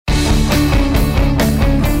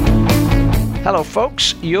Hello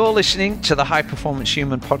folks, you're listening to the High Performance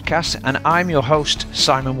Human podcast and I'm your host,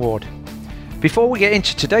 Simon Ward. Before we get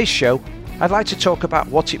into today's show, I'd like to talk about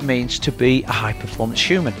what it means to be a high performance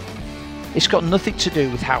human. It's got nothing to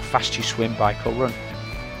do with how fast you swim, bike or run.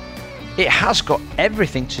 It has got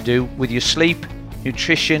everything to do with your sleep,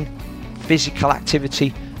 nutrition, physical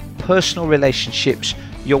activity, personal relationships,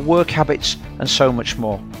 your work habits and so much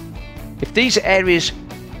more. If these are areas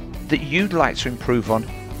that you'd like to improve on,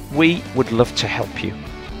 we would love to help you.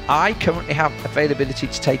 I currently have availability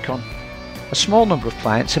to take on a small number of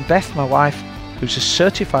clients, and Beth, my wife, who's a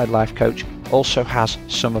certified life coach, also has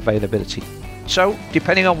some availability. So,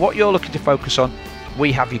 depending on what you're looking to focus on,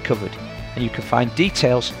 we have you covered, and you can find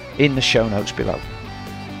details in the show notes below.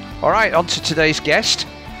 All right, on to today's guest.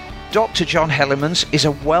 Dr. John Hellemans is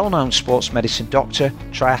a well-known sports medicine doctor,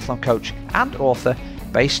 triathlon coach, and author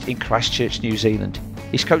based in Christchurch, New Zealand.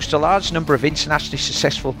 He's coached a large number of internationally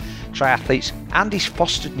successful triathletes and he's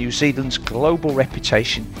fostered New Zealand's global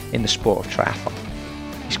reputation in the sport of triathlon.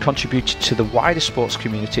 He's contributed to the wider sports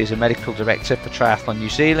community as a medical director for Triathlon New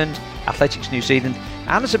Zealand, Athletics New Zealand,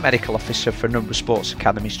 and as a medical officer for a number of sports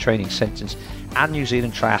academies, training centres, and New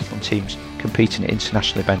Zealand triathlon teams competing at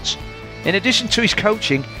international events. In addition to his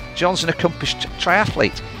coaching, John's an accomplished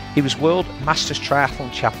triathlete. He was World Masters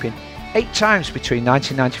Triathlon Champion 8 times between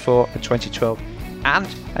 1994 and 2012. And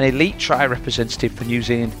an elite tri representative for New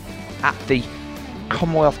Zealand at the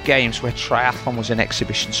Commonwealth Games where triathlon was an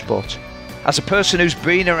exhibition sport. As a person who's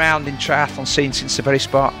been around in triathlon scene since the very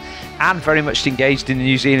start and very much engaged in the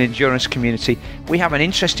New Zealand endurance community, we have an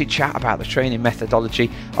interesting chat about the training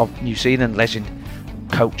methodology of New Zealand legend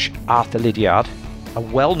coach Arthur Lydiard, a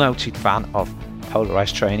well-noted fan of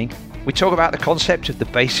polarised training. We talk about the concept of the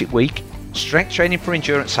basic week, strength training for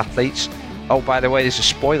endurance athletes. Oh, by the way, there's a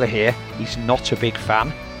spoiler here. He's not a big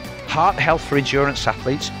fan. Heart health for endurance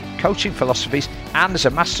athletes, coaching philosophies, and as a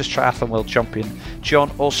Masters Triathlon World Champion,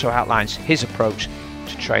 John also outlines his approach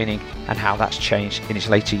to training and how that's changed in his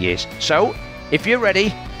later years. So, if you're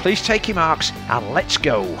ready, please take your marks and let's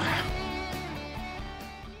go.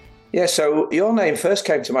 Yeah, so your name first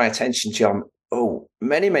came to my attention, John,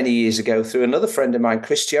 many, many years ago through another friend of mine,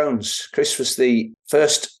 Chris Jones. Chris was the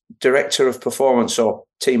first director of performance or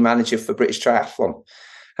team manager for British Triathlon.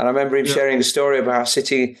 And I remember him sharing a story about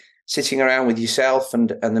sitting around with yourself and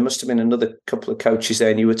there must have been another couple of coaches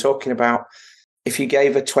there. And you were talking about if you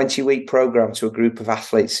gave a 20-week program to a group of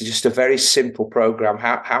athletes, just a very simple program,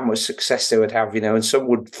 how much success they would have, and some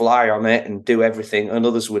would fly on it and do everything and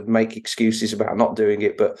others would make excuses about not doing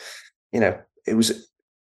it. But, it was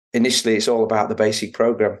initially it's all about the basic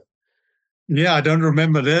program. Yeah, I don't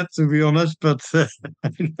remember that, to be honest, but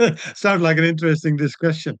sounds like an interesting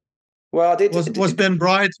discussion. Well, I did. Was Ben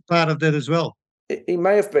Bright part of that as well? He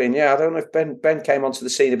may have been, yeah. I don't know if Ben came onto the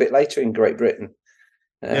scene a bit later in Great Britain.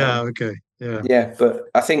 Okay. Yeah, but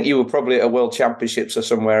I think you were probably at a World Championships or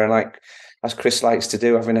somewhere, and like as Chris likes to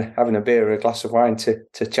do, having a beer or a glass of wine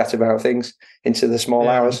to chat about things into the small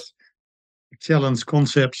hours. Challenge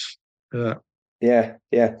concepts. Yeah.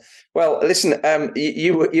 Well, listen,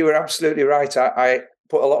 you were absolutely right. I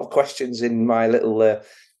put a lot of questions in my little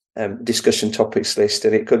discussion topics list,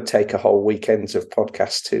 and it could take a whole weekend of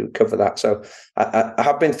podcasts to cover that. So I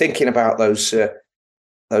have been thinking about those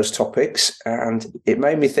topics, and it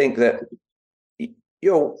made me think that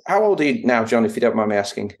how old are you now, John? If you don't mind me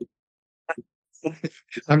asking.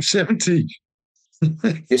 I'm 70.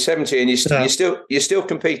 You're 70, and you're still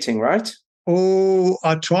competing, right? Oh,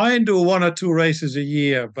 I try and do 1 or 2 races a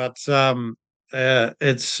year, but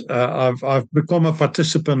it's I've become a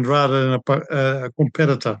participant rather than a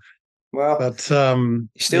competitor. Well, but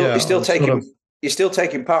you're still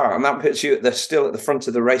taking part, and that puts you still at the front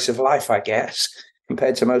of the race of life, I guess,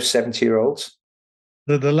 compared to most 70-year-olds.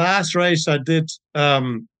 The last race I did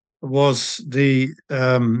was the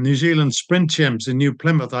New Zealand Sprint Champs in New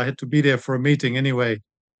Plymouth. I had to be there for a meeting anyway,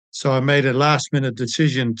 so I made a last-minute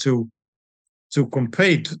decision to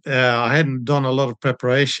compete. I hadn't done a lot of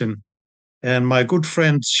preparation. And my good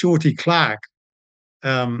friend, Shorty Clark,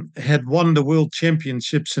 had won the World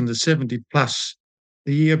Championships in the 70 plus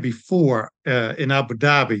the year before in Abu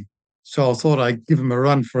Dhabi. So I thought I'd give him a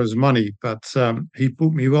run for his money, but he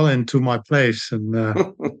put me well into my place. And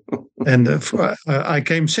I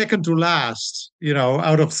came second to last,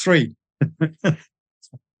 out of 3.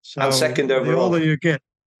 So and second overall. The older you get,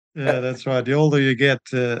 that's right. The older you get,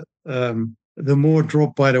 the more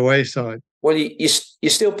drop by the wayside. Well, you're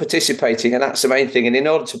still participating, and that's the main thing. And in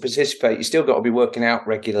order to participate, you still got to be working out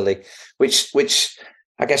regularly, which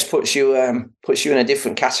I guess puts you in a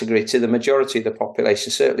different category to the majority of the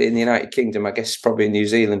population. Certainly in the United Kingdom, I guess probably in New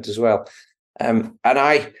Zealand as well. And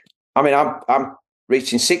I I mean, I'm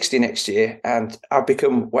reaching 60 next year, and I've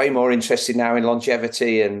become way more interested now in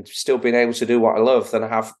longevity and still being able to do what I love than I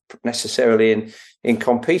have necessarily in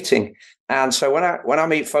competing. And so when I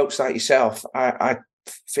meet folks like yourself, I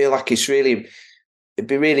feel like it'd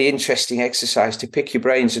be really interesting exercise to pick your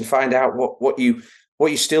brains and find out what you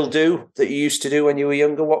still do that you used to do when you were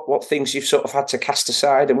younger, what things you've sort of had to cast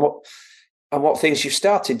aside, and what things you've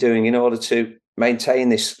started doing in order to maintain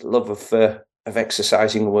this love of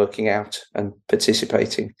exercising, working out, and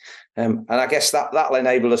participating. And I guess that'll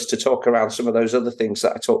enable us to talk around some of those other things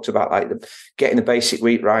that I talked about, like getting the basic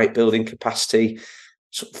week right, building capacity,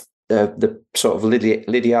 the sort of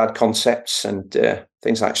Lydiard concepts, and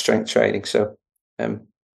things like strength training. So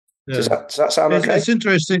does that sound okay? It's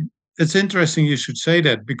interesting. It's interesting you should say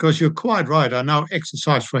that, because you're quite right. I now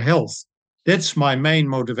exercise for health. That's my main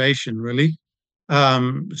motivation, really.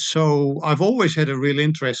 So I've always had a real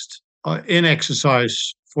interest in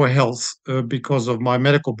exercise for health because of my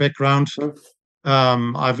medical background.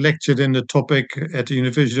 I've lectured in the topic at the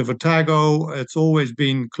University of Otago. It's always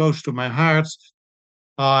been close to my heart.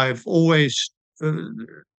 I've always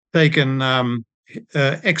taken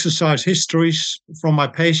exercise histories from my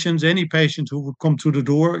patients, any patient who would come through the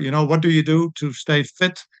door. What do you do to stay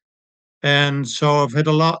fit? And so I've had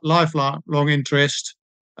a lifelong interest.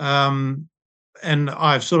 And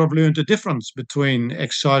I've sort of learned the difference between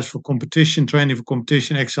exercise for competition, training for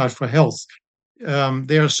competition, exercise for health.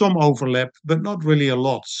 There are some overlap, but not really a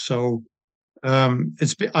lot. So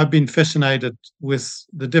I've been fascinated with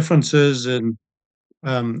the differences and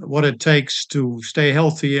what it takes to stay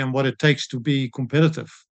healthy and what it takes to be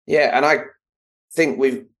competitive. Yeah, and I think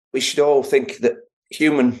we should all think that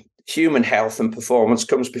human health and performance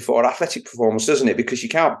comes before athletic performance, doesn't it? Because you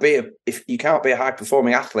can't be a high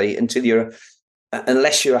performing athlete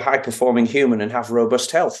unless you're a high performing human and have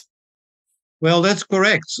robust health. Well, that's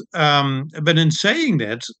correct. But in saying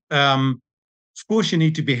that, of course, you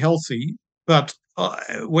need to be healthy. But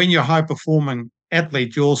when you're a high performing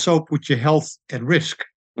athlete, you also put your health at risk.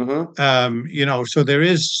 Mm-hmm. So there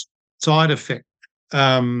is side effect.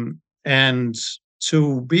 And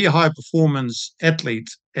to be a high performance athlete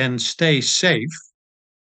and stay safe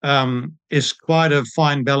is quite a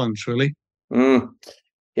fine balance, really.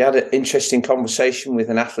 You had an interesting conversation with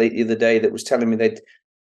an athlete the other day that was telling me they'd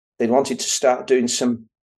wanted to start doing some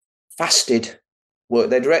fasted work.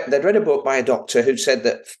 They'd read a book by a doctor who said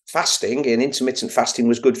that fasting and intermittent fasting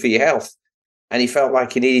was good for your health, and he felt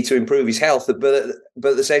like he needed to improve his health, but at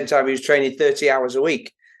the same time he was training 30 hours a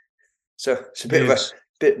week. So it's a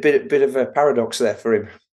bit of a paradox there for him.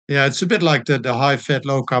 Yeah, it's a bit like the high-fat,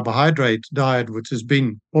 low-carbohydrate diet, which has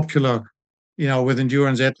been popular, with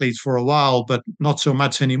endurance athletes for a while, but not so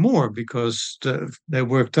much anymore because they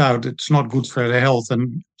worked out it's not good for their health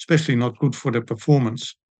and especially not good for their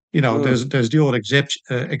performance. There's the old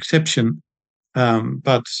exception,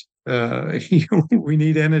 but we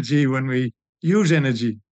need energy when we use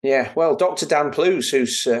energy. Yeah, well, Dr. Dan Plews,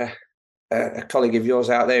 who's a colleague of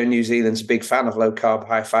yours out there in New Zealand's a big fan of low carb,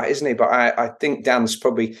 high fat, isn't he? But I think Dan's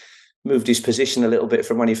probably moved his position a little bit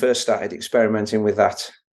from when he first started experimenting with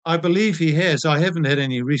that. I believe he has. I haven't had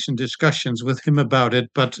any recent discussions with him about it,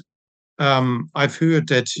 but I've heard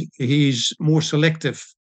that he's more selective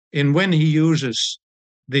in when he uses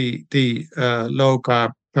the low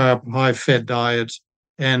carb, high fat diet,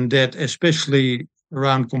 and that especially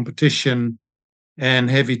around competition and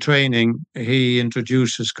heavy training, he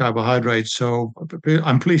introduces carbohydrates. So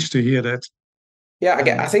I'm pleased to hear that. Yeah,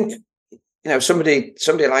 I think somebody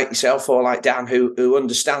like yourself or like Dan who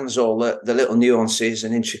understands all the little nuances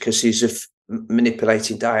and intricacies of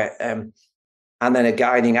manipulating diet and then are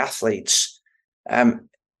guiding athletes.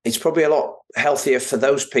 It's probably a lot healthier for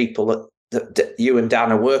those people that you and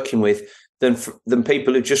Dan are working with than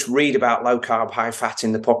people who just read about low carb, high fat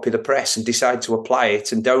in the popular press and decide to apply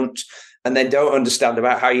it and don't understand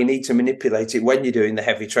about how you need to manipulate it when you're doing the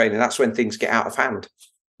heavy training. That's when things get out of hand.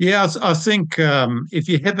 Yeah, I think if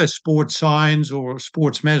you have a sports science or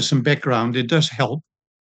sports medicine background, it does help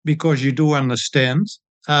because you do understand.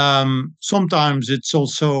 Sometimes it's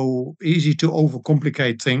also easy to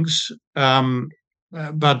overcomplicate things.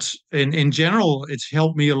 But in general, it's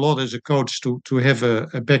helped me a lot as a coach to have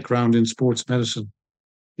a background in sports medicine.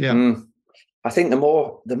 Yeah. I think the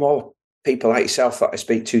more people like yourself that I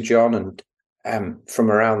speak to, John, and from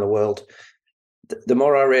around the world, the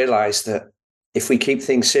more I realise that if we keep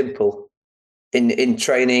things simple in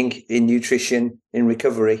training, in nutrition, in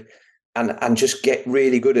recovery, and just get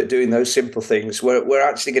really good at doing those simple things, we're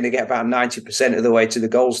actually going to get about 90% of the way to the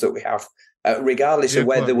goals that we have, regardless of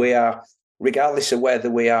whether we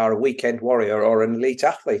are a weekend warrior or an elite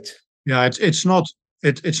athlete. Yeah, it's not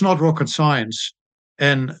it's not rocket science.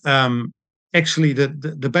 And actually,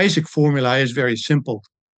 the basic formula is very simple.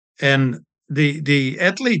 And the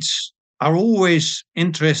athletes are always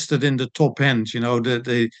interested in the top end,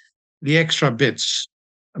 the extra bits.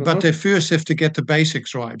 But they first have to get the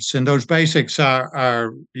basics right. And those basics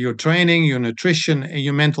are your training, your nutrition, and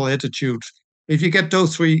your mental attitude. If you get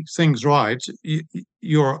those three things right,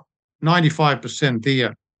 you're 95%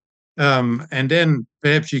 there. And then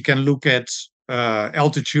perhaps you can look at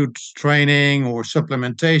altitude training or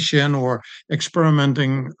supplementation or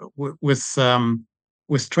experimenting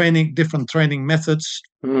with training, different training methods.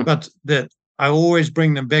 But that I always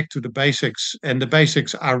bring them back to the basics, and the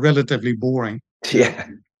basics are relatively boring. Yeah.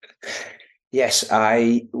 Yes,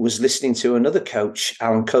 I was listening to another coach,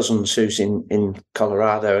 Alan Cousins, who's in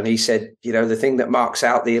Colorado, and he said, the thing that marks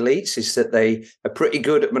out the elites is that they are pretty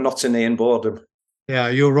good at monotony and boredom. Yeah,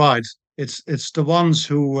 you're right. It's the ones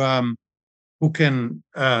who can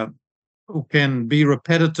be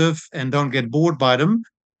repetitive and don't get bored by them,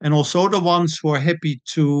 and also the ones who are happy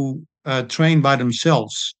to train by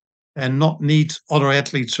themselves and not need other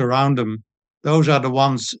athletes around them. Those are the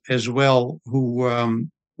ones as well who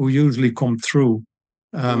usually come through.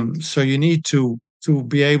 So you need to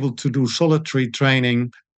be able to do solitary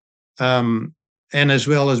training, and as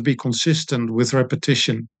well as be consistent with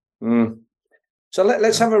repetition. So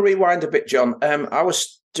let's have a rewind a bit, John. I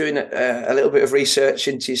was doing a little bit of research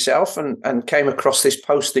into yourself and came across this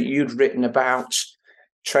post that you'd written about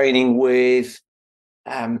training with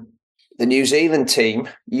the New Zealand team.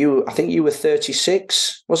 I think you were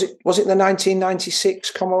 36. Was it the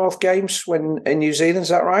 1996 Commonwealth Games in New Zealand? Is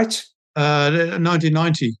that right?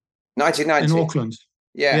 1990. 1990 in Auckland.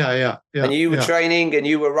 Yeah. And you were training, and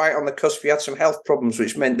you were right on the cusp. You had some health problems,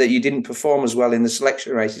 which meant that you didn't perform as well in the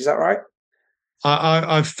selection race. Is that right?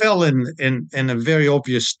 I fell in a very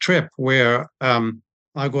obvious trip where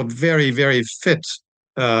I got very, very fit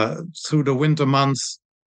through the winter months.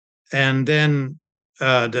 And then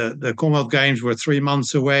the Commonwealth Games were 3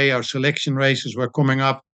 months away. Our selection races were coming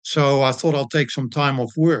up. So I thought I'll take some time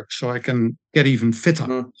off work so I can get even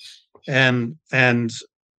fitter. And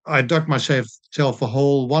I dug myself a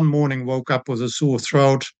hole. One morning, woke up with a sore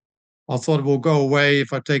throat. I thought it will go away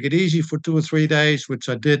if I take it easy for 2 or 3 days, which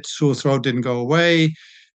I did. Sore throat didn't go away.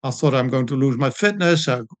 I thought I'm going to lose my fitness.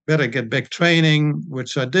 I better get back training,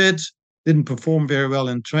 which I did. Didn't perform very well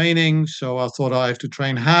in training. So I thought I have to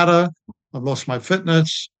train harder. I've lost my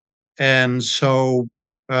fitness. And so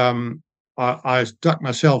I dug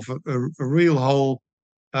myself a real hole.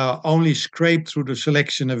 Only scraped through the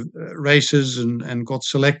selection of races and got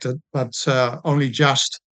selected, but only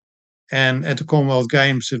just. And at the Commonwealth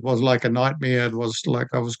Games, it was like a nightmare. It was like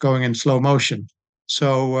I was going in slow motion.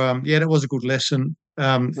 So that was a good lesson.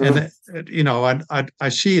 And I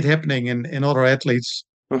see it happening in other athletes.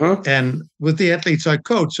 And with the athletes I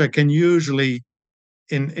coach, I can usually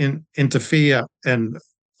interfere and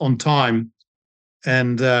on time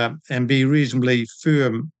and be reasonably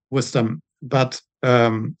firm with them. But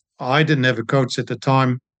I didn't have a coach at the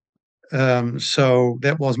time, so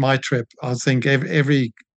that was my trip. I think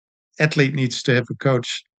every athlete needs to have a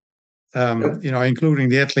coach, including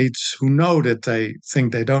the athletes who know that they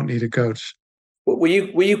think they don't need a coach. Were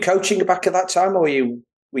you coaching back at that time, or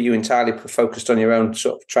were you entirely focused on your own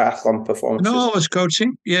sort of triathlon performances? No, I was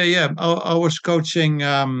coaching. Yeah. I was coaching.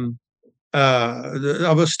 I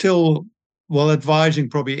was still advising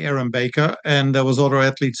probably Aaron Baker, and there was other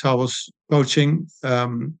athletes I was coaching.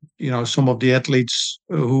 Some of the athletes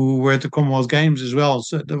who were at the Commonwealth Games as well.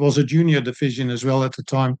 So there was a junior division as well at the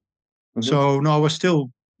time. So no, I was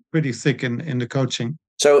still pretty thick in the coaching.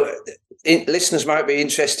 So listeners might be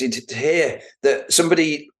interested to hear that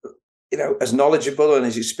somebody, as knowledgeable and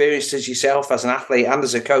as experienced as yourself as an athlete and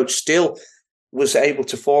as a coach, still was able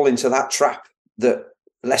to fall into that trap that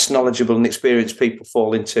less knowledgeable and experienced people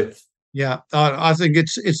fall into. Yeah, I think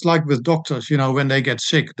it's like with doctors, when they get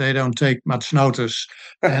sick, they don't take much notice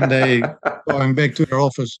and they going back to their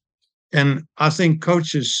office. And I think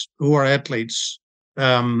coaches who are athletes, they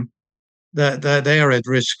are at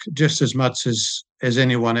risk just as much as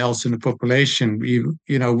anyone else in the population. We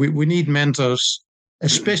need mentors,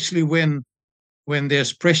 especially when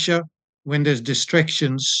there's pressure, when there's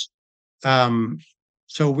distractions.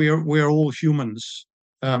 So we're all humans,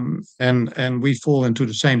 and we fall into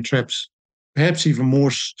the same traps, perhaps even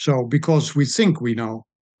more so because we think we know.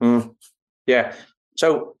 Yeah.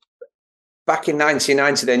 So back in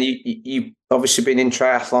 1990, then you obviously been in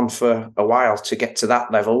triathlon for a while to get to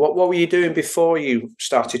that level. What were you doing before you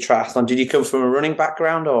started triathlon? Did you come from a running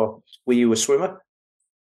background, or were you a swimmer?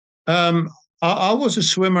 I was a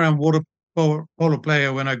swimmer and polo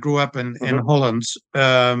player when I grew up in Holland.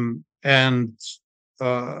 And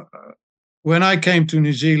when I came to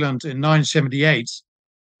New Zealand in 1978,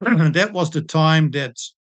 that was the time that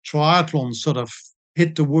triathlon sort of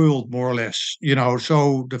hit the world more or less.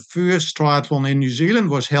 So the first triathlon in New Zealand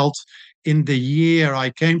was held in the year I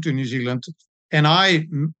came to New Zealand, and I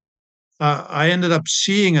ended up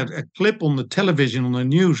seeing a clip on the television on the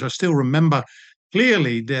news. I still remember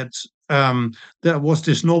clearly that there was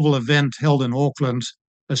this novel event held in Auckland,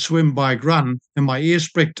 a swim, bike, run, and my ears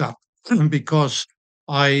pricked up because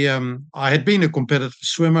I had been a competitive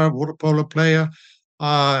swimmer, water polo player.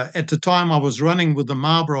 At the time, I was running with the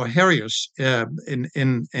Marlborough Harriers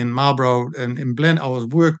in Marlborough and in Blenheim. I was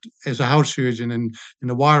worked as a house surgeon in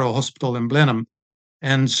the Wairau Hospital in Blenheim,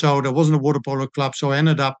 and so there wasn't a water polo club. So I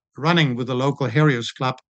ended up running with the local Harriers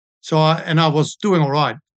club. And I was doing all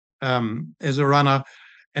right as a runner.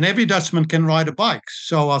 And every Dutchman can ride a bike.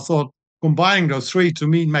 So I thought combining those three to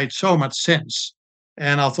me made so much sense.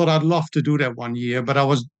 And I thought I'd love to do that one year, but I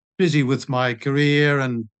was busy with my career,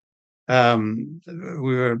 and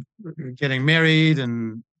we were getting married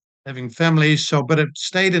and having families. But it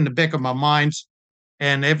stayed in the back of my mind.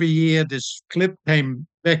 And every year this clip came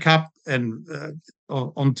back up and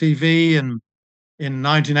on TV. And in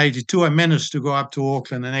 1982, I managed to go up to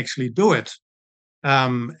Auckland and actually do it.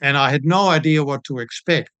 And I had no idea what to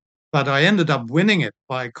expect, but I ended up winning it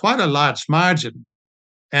by quite a large margin.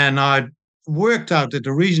 And I worked out that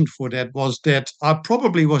the reason for that was that I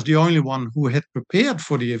probably was the only one who had prepared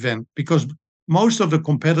for the event, because most of the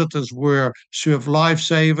competitors were surf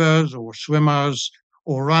lifesavers or swimmers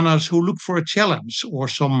or runners who looked for a challenge or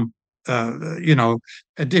some,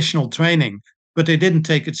 additional training, but they didn't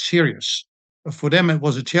take it serious. For them, it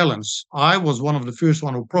was a challenge. I was one of the first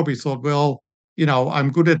one who probably thought, well,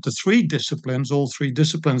 I'm good at the three disciplines, all three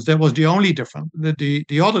disciplines. That was the only difference.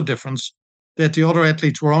 The other difference, that the other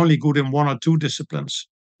athletes were only good in one or two disciplines.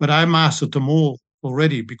 But I mastered them all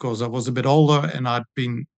already because I was a bit older and I'd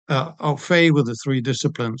been au fait with the three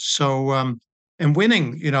disciplines. So, and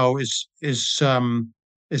winning, is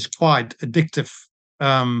quite addictive.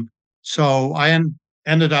 So I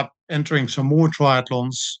ended up entering some more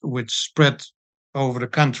triathlons, which spread over the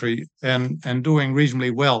country and doing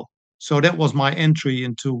reasonably well. So that was my entry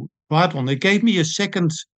into triathlon. It gave me a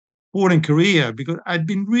second sporting career because I'd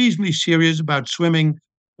been reasonably serious about swimming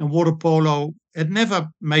and water polo. It never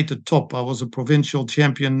made the top. I was a provincial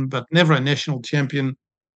champion, but never a national champion.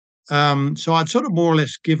 So I'd sort of more or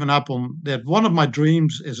less given up on that. One of my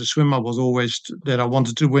dreams as a swimmer was always that I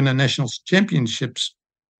wanted to win a national championships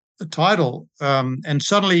title. And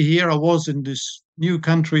suddenly here I was in this new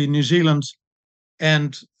country, New Zealand,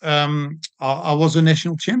 and I was a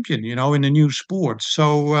national champion, in a new sport.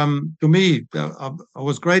 So to me, I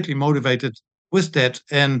was greatly motivated with that,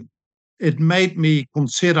 and it made me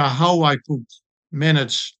consider how I could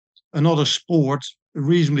manage another sport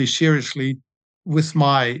reasonably seriously with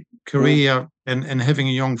my career and having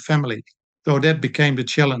a young family. So that became the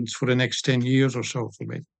challenge for the next 10 years or so for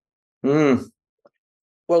me. Mm.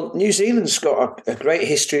 Well, New Zealand's got a great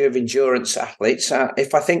history of endurance athletes.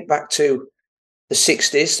 If I think back to the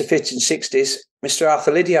 60s, the 50s and 60s, Mr.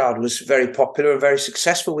 Arthur Lydiard was very popular and very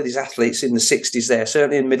successful with his athletes in the 60s there,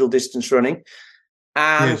 certainly in middle distance running.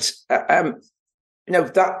 And, yes.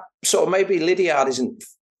 That sort of maybe Lydiard isn't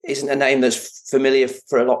a name that's familiar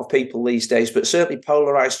for a lot of people these days, but certainly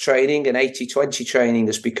polarized training and 80-20 training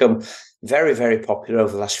has become very, very popular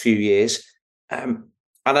over the last few years. And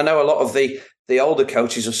I know a lot of the older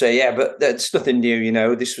coaches will say, yeah, but that's nothing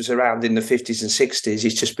new. This was around in the 50s and 60s.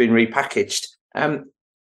 It's just been repackaged.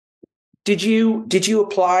 Did you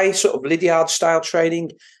apply sort of Lydiard style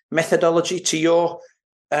training methodology to your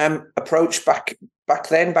approach back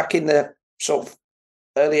in the sort of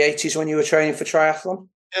early 80s when you were training for triathlon?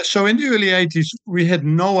 Yeah, so in the early 80s, we had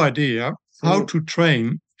no idea how to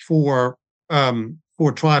train for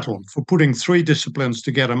triathlon, for putting three disciplines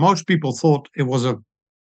together. Most people thought it was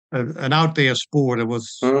an out there sport. It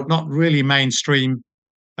was not really mainstream,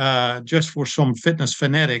 just for some fitness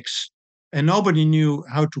fanatics, and nobody knew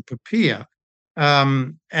how to prepare.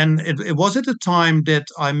 And it was at the time that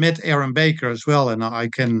I met Aaron Baker as well, and I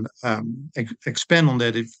can expand on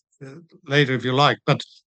that later if you like. But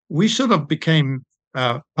we sort of became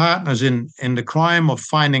partners in the crime of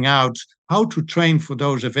finding out how to train for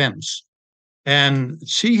those events. And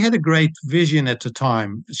she had a great vision at the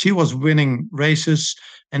time. She was winning races,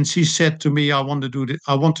 and she said to me, I want to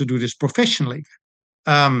do this professionally.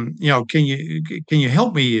 Can you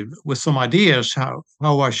help me with some ideas how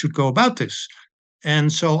I should go about this?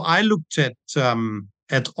 And so I looked at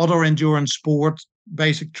other endurance sport,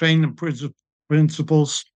 basic training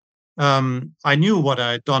principles, I knew what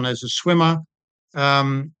I had done as a swimmer.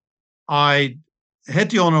 Um, I had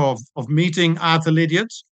the honor of meeting Arthur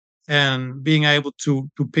Lydiard and being able to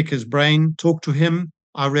pick his brain, talk to him.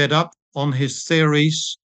 I read up on his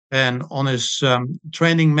theories and on his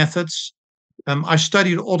training methods. I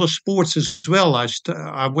studied other sports as well.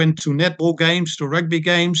 I went to netball games, to rugby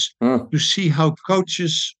games, to see how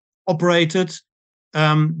coaches operated.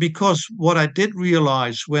 Because what I did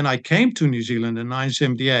realize when I came to New Zealand in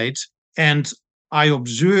 1978 and I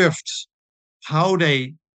observed how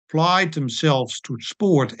they applied themselves to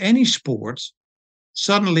sport, any sport,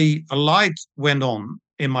 suddenly a light went on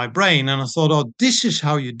in my brain. And I thought, oh, this is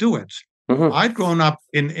how you do it. I'd grown up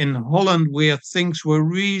in Holland where things were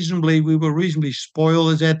we were reasonably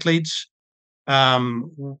spoiled as athletes.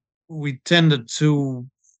 We tended to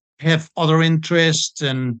have other interests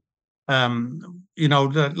and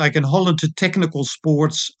like in Holland, the technical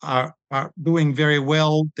sports are doing very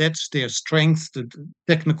well. That's their strength, the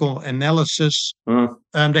technical analysis.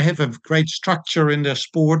 They have a great structure in their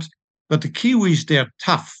sport. But the Kiwis, they're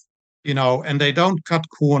tough, and they don't cut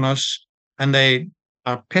corners, and they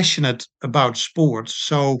are passionate about sports.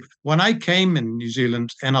 So when I came in New Zealand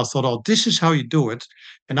and I thought, oh, this is how you do it,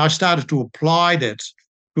 and I started to apply that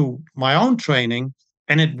to my own training,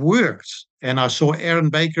 and it worked. And I saw Erin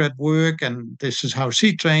Baker at work, and this is how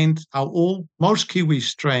she trained, how most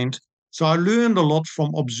Kiwis trained. So I learned a lot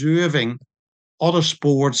from observing other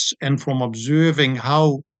sports and from observing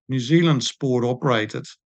how New Zealand sport operated.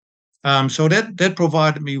 So that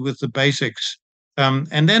provided me with the basics.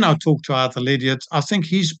 And then I talked to Arthur Lydiard. I think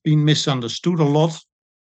he's been misunderstood a lot.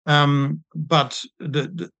 But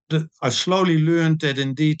I slowly learned that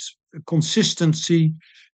indeed consistency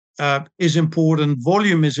is important,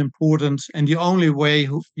 volume is important, and the only way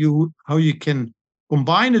how you can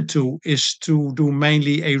combine the two is to do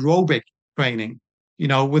mainly aerobic training,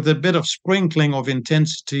 with a bit of sprinkling of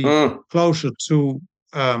intensity closer to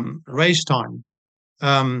race time.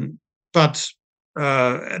 But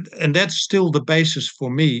and that's still the basis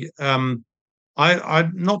for me. I'm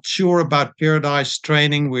not sure about Paradise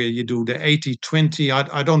training where you do the 80-20.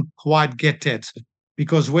 I don't quite get that,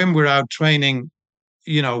 because when we're out training,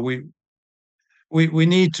 we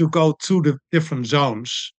need to go through the different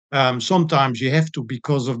zones. Sometimes you have to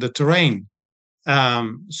because of the terrain.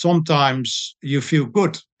 Sometimes you feel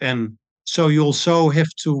good, and so you also have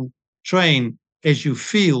to train as you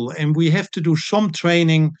feel. And we have to do some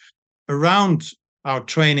training around our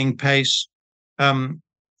training pace, but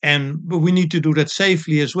we need to do that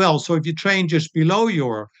safely as well. So if you train just below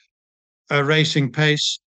your racing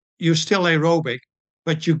pace, you're still aerobic,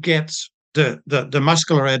 but you get the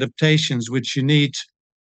muscular adaptations which you need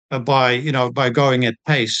by going at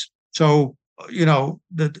pace. So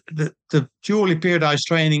the purely Paradise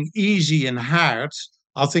training, easy and hard,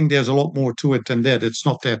 I think there's a lot more to it than that. It's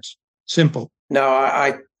not that simple. No,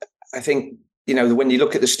 I think when you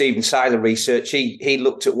look at the Stephen Seiler research, he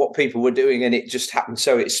looked at what people were doing, and it just happened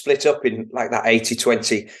so it split up in like that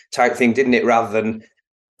 80-20 type thing, didn't it? Rather than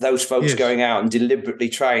those folks going out and deliberately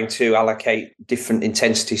trying to allocate different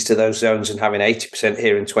intensities to those zones and having 80%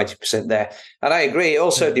 here and 20% there. And I agree. It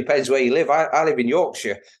also depends where you live. I live in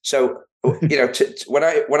Yorkshire. So, when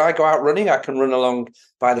I go out running, I can run along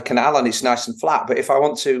by the canal and it's nice and flat. But if I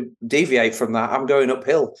want to deviate from that, I'm going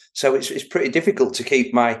uphill. So it's pretty difficult to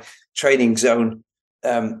keep my training zone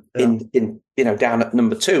down at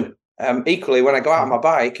number 2. Equally, when I go out on my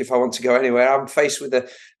bike, if I want to go anywhere, I'm faced with a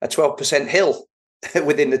 12% hill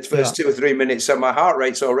within the first 2 or 3 minutes. So my heart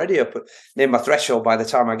rate's already up near my threshold by the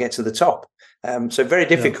time I get to the top. So very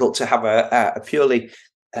difficult to have a purely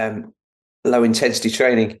low intensity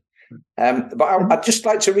training. But I'd just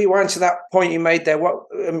like to rewind to that point you made there. What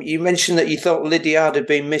you mentioned that you thought Lydiard had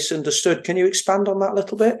been misunderstood. Can you expand on that a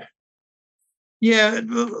little bit? Yeah,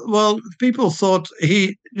 well, people thought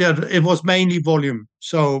it was mainly volume,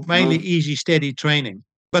 so mainly easy, steady training.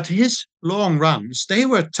 But his long runs, they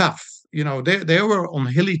were tough. They were on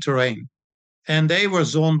hilly terrain, and they were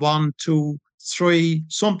zone 1, 2, 3,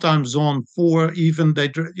 sometimes zone 4. Even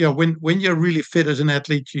when you're really fit as an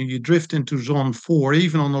athlete, you drift into zone 4,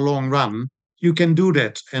 even on a long run. You can do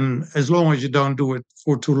that, and as long as you don't do it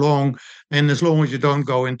for too long, and as long as you don't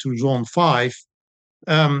go into zone 5,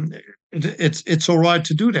 it's all right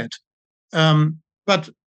to do that. But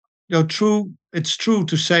it's true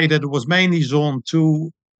to say that it was mainly zone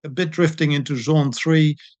 2, a bit drifting into zone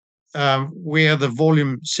 3, where the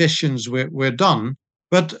volume sessions were done.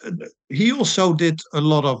 But he also did a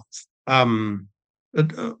lot of,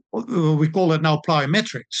 we call it now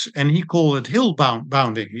plyometrics, and he called it hill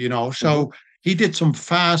bounding, So he did some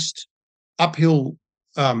fast uphill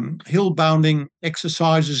hill bounding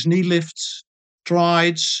exercises, knee lifts,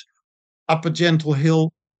 strides, up a gentle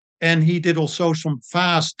hill, and he did also some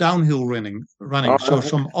fast downhill running. So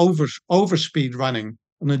some overspeed running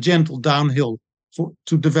on a gentle downhill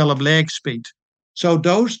to develop leg speed. So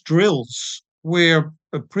those drills were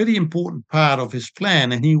a pretty important part of his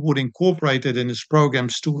plan, and he would incorporate it in his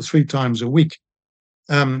programs 2 or 3 times a week.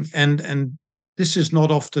 And this is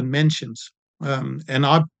not often mentioned. And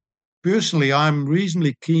I'm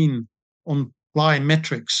reasonably keen on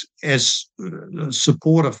plyometrics as a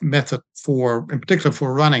supportive method in particular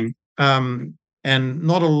for running. And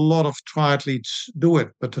not a lot of triathletes do it,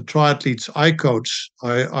 but the triathletes I coach,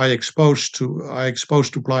 I exposed to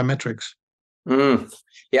plyometrics.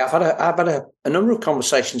 Yeah, I've had a number of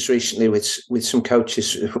conversations recently with some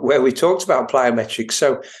coaches where we talked about plyometrics.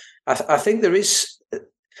 So I think there is.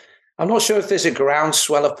 I'm not sure if there's a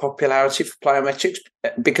groundswell of popularity for plyometrics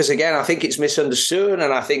because, again, I think it's misunderstood,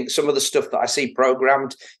 and I think some of the stuff that I see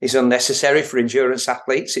programmed is unnecessary for endurance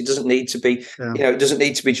athletes. It doesn't need to be, it doesn't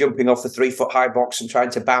need to be jumping off a 3-foot high box and trying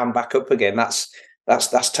to bound back up again. That's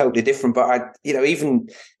totally different. But even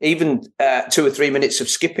 2 or 3 minutes of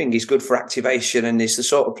skipping is good for activation, and is the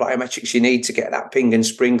sort of plyometrics you need to get that ping and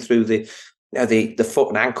spring through the foot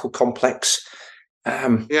and ankle complex.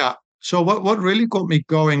 So what really got me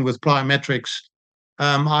going with plyometrics,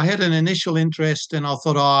 I had an initial interest, and I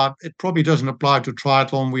thought, it probably doesn't apply to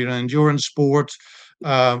triathlon. We're an endurance sport.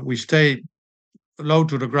 We stay low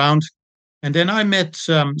to the ground. And then I met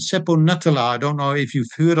Seppo Nuttila. I don't know if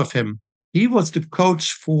you've heard of him. He was the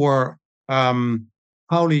coach for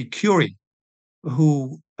Pauli Curie,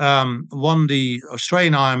 who won the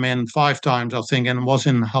Australian Ironman 5 times, I think, and was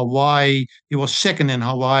in Hawaii. He was second in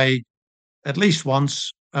Hawaii at least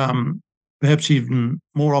once. Perhaps even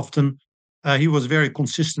more often. He was a very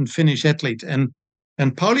consistent Finnish athlete. And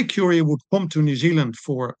Pauli Curie would come to New Zealand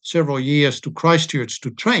for several years to Christchurch to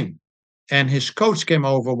train. And his coach came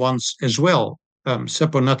over once as well,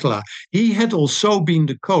 Seppo Nuttila. He had also been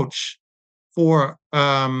the coach for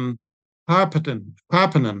Parppanen,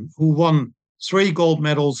 who won 3 gold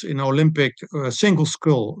medals in Olympic single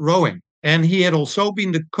scull rowing. And he had also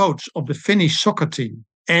been the coach of the Finnish soccer team.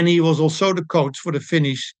 And he was also the coach for the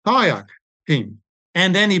Finnish kayak team.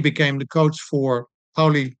 And then he became the coach for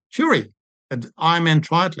Pauli Curie, an Ironman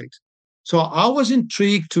triathlete. So I was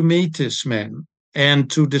intrigued to meet this man and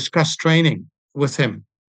to discuss training with him.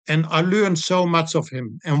 And I learned so much of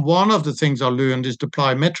him. And one of the things I learned is the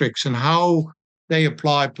plyometrics and how they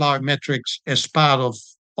apply plyometrics as part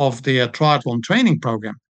of their triathlon training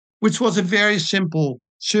program, which was a very simple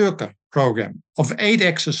circuit program of 8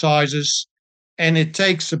 exercises. And it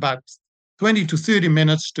takes about 20 to 30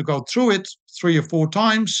 minutes to go through it 3 or 4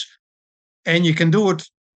 times. And you can do it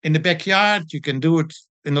in the backyard. You can do it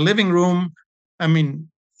in the living room. I mean,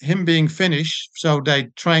 him being Finnish, so they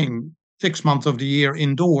train 6 months of the year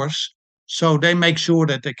indoors. So they make sure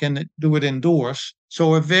that they can do it indoors.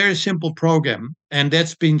 So a very simple program. And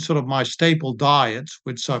that's been sort of my staple diet,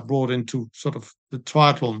 which I brought into sort of the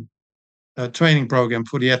triathlon training program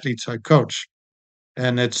for the athletes I coach.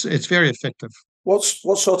 And it's very effective. What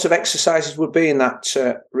sort of exercises would be in that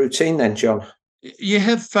routine then, John? You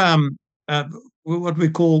have what we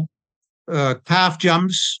call calf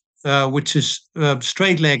jumps, which is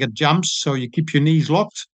straight-legged jumps, so you keep your knees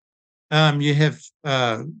locked. You have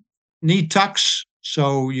knee tucks,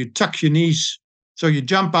 so you tuck your knees, so you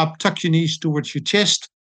jump up, tuck your knees towards your chest,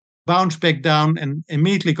 bounce back down, and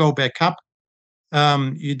immediately go back up.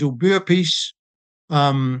 You do burpees.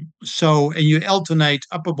 And you alternate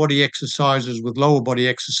upper body exercises with lower body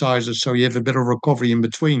exercises, so you have a bit of recovery in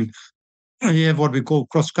between. You have what we call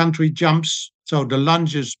cross-country jumps, so the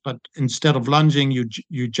lunges, but instead of lunging,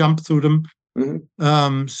 you jump through them.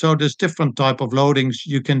 Mm-hmm. So there's different type of loadings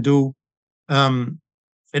you can do.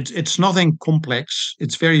 It's nothing complex.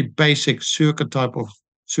 It's very basic circuit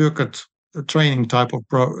training type of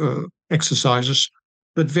exercises,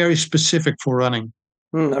 but very specific for running.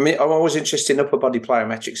 I mean, I'm always interested in upper body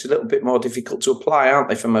plyometrics. A little bit more difficult to apply, aren't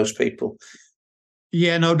they, for most people?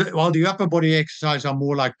 Yeah, no. The upper body exercises are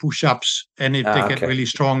more like push-ups, and if they get really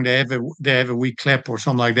strong, they have a weak clap or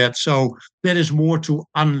something like that. So that is more to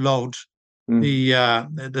unload the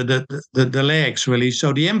legs, really.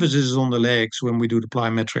 So the emphasis is on the legs when we do the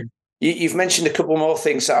plyometric. You've mentioned a couple more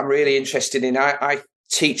things that I'm really interested in. I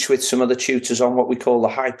teach with some other tutors on what we call the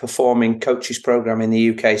high performing coaches program in the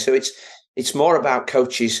UK. So it's more about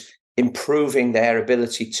coaches improving their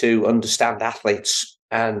ability to understand athletes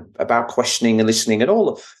and about questioning and listening and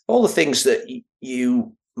all the things that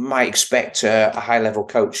you might expect a high-level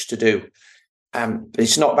coach to do. But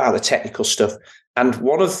it's not about the technical stuff. And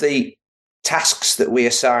one of the tasks that we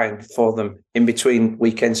assign for them in between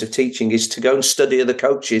weekends of teaching is to go and study other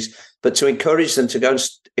coaches, but to encourage them to go,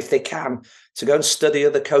 if they can, to go and study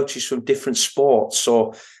other coaches from different sports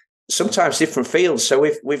or sometimes different fields. So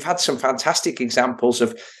we've had some fantastic examples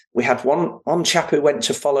of. We had one chap who went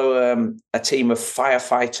to follow a team of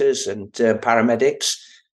firefighters and paramedics,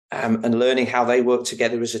 and learning how they worked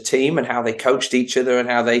together as a team and how they coached each other and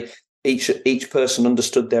how they each person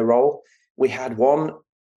understood their role. We had one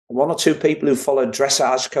or two people who followed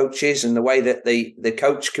dressage coaches and the way that the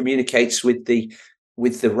coach communicates with the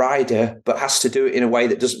rider, but has to do it in a way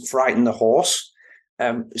that doesn't frighten the horse.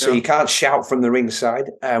 So you can't shout from the ringside.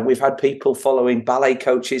 We've had people following ballet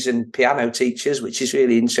coaches and piano teachers, which is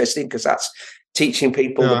really interesting because that's teaching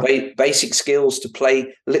people the basic skills to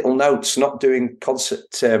play little notes, not doing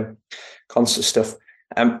concert stuff.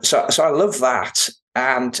 So I love that.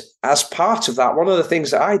 And as part of that, one of the things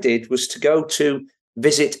that I did was to go to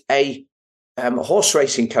visit a horse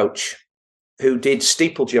racing coach who did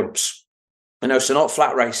steeple jumps. So not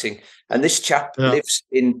flat racing. And this chap lives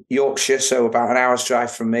in Yorkshire, so about an hour's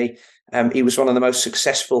drive from me. He was one of the most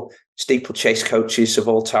successful steeplechase coaches of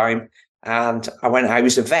all time. And I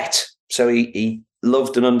was a vet, so he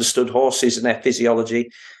loved and understood horses and their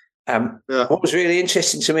physiology. What was really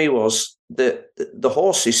interesting to me was that the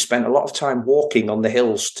horses spent a lot of time walking on the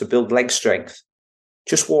hills to build leg strength,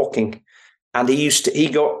 just walking. And he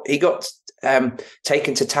got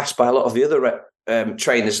taken to task by a lot of the other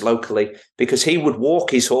trainers locally because he would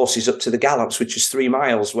walk his horses up to the gallops, which was 3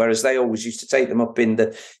 miles, whereas they always used to take them up in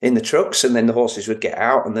the trucks, and then the horses would get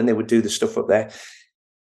out and then they would do the stuff up there.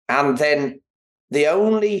 And then the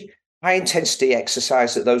only high intensity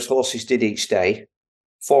exercise that those horses did each day,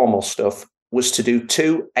 formal stuff, was to do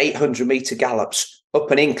 2 800-meter gallops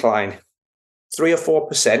up an incline, 3 or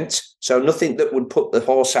 4%. So nothing that would put the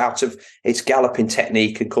horse out of its galloping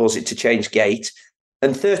technique and cause it to change gait.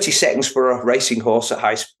 And 30 seconds for a racing horse at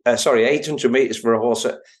 800 meters for a horse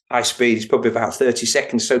at high speed is probably about 30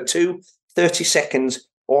 seconds. So 2 30-second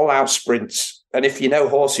all-out sprints. And if you know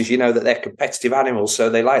horses, you know that they're competitive animals. So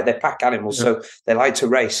they're pack animals. So they like to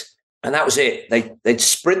race. And that was it. They'd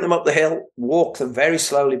sprint them up the hill, walk them very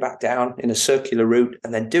slowly back down in a circular route,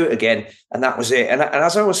 and then do it again. And that was it. And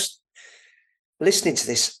as I was listening to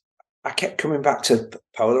this, I kept coming back to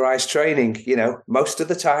polarized training, most of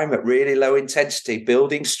the time at really low intensity,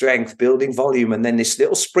 building strength, building volume, and then this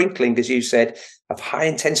little sprinkling, as you said, of high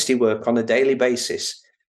intensity work on a daily basis.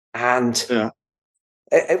 And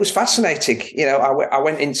it was fascinating. I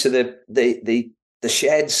went into the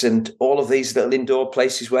sheds and all of these little indoor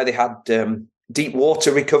places where they had deep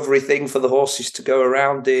water recovery thing for the horses to go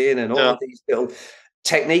around in, and all of these little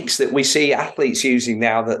techniques that we see athletes using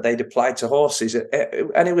now that they'd applied to horses.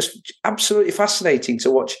 And it was absolutely fascinating to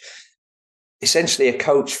watch essentially a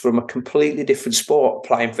coach from a completely different sport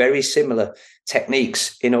applying very similar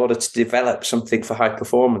techniques in order to develop something for high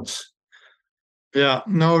performance. Yeah,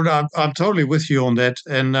 no, I'm totally with you on that.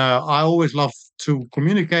 And I always love to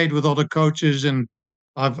communicate with other coaches. And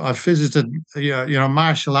I've visited,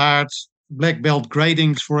 martial arts, black belt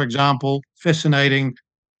gradings, for example. Fascinating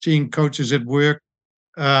seeing coaches at work.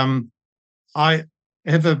 I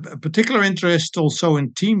have a particular interest also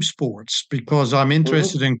in team sports because I'm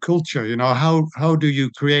interested in culture. How do you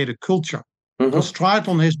create a culture? Because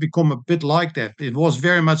triathlon has become a bit like that. It was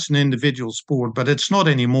very much an individual sport, but it's not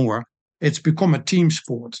anymore. It's become a team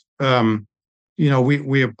sport. We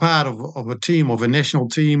are part of a team, of a national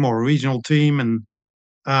team or a regional team, and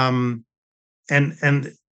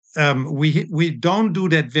we don't do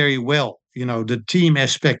that very well. The team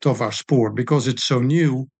aspect of our sport because it's so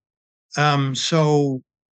new. So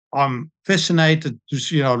I'm fascinated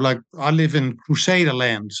to like I live in Crusader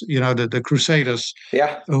land. The Crusaders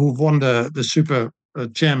who won the Super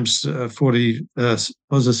Champs for the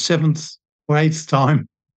was the 7th or 8th time.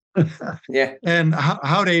 And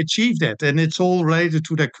how they achieve that, and it's all related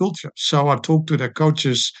to their culture. So I talk to their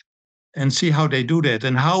coaches and see how they do that,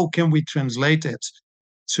 and how can we translate it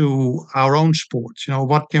to our own sport.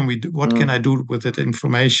 What can we do? What can I do with that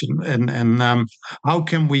information, and how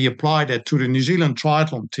can we apply that to the New Zealand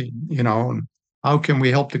triathlon team? And how can we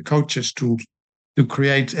help the coaches to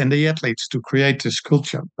create, and the athletes to create this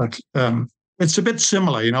culture? But it's a bit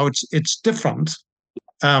similar. It's different.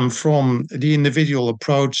 From the individual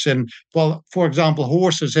approach. And for example,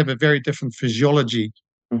 horses have a very different physiology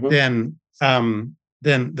than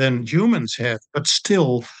humans have. But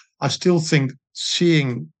still, I still think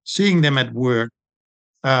seeing them at work.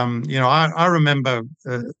 I remember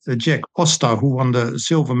Jack Costa, who won the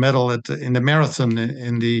silver medal in the marathon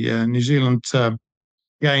in the New Zealand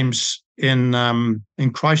Games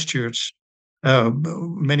in Christchurch.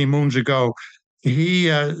 many moons ago. He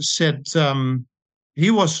said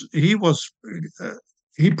he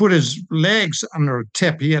put his legs under a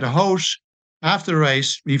tap. He had a hose. After the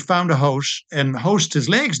race, he found a hose and hosed his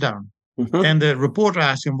legs down. Mhm. And the reporter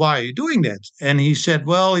asked him, "Why are you doing that?" And he said,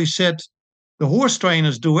 "Well, the horse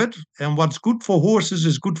trainers do it, and what's good for horses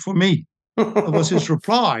is good for me." That was his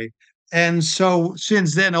reply. And so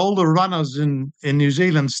since then, all the runners in New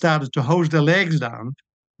Zealand started to hose their legs down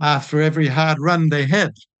after every hard run they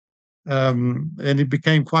had. And it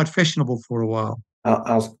became quite fashionable for a while.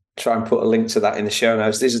 I'll try and put a link to that in the show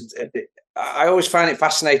notes. I always find it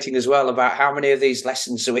fascinating as well about how many of these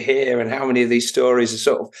lessons that we hear and how many of these stories are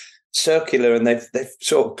sort of circular, and they've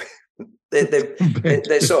sort of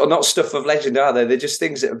they're sort of not stuff of legend, are they? They're just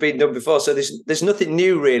things that have been done before. So there's nothing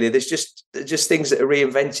new really. There's just things that are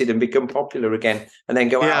reinvented and become popular again, and then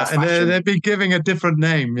go out of fashion. And they've been giving a different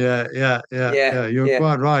name. Yeah. You're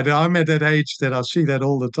quite right. I'm at that age that I see that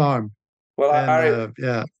all the time. Well,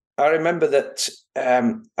 I remember that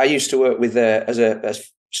I used to work with as a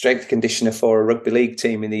strength conditioner for a rugby league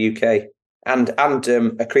team in the UK and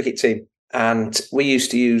a cricket team, and we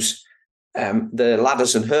used to use the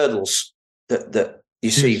ladders and hurdles that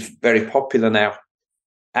you see very popular now.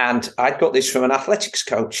 And I'd got this from an athletics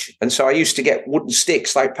coach, and so I used to get wooden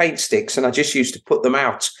sticks like paint sticks, and I just used to put them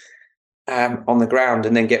out on the ground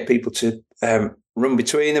and then get people to run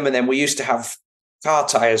between them. And then we used to have car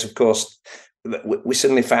tires, of course. We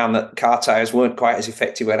suddenly found that car tires weren't quite as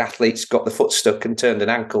effective when athletes got the foot stuck and turned an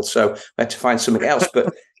ankle. So we had to find something else.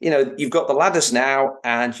 But, you've got the ladders now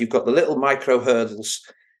and you've got the little micro hurdles.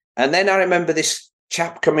 And then I remember this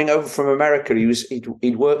chap coming over from America.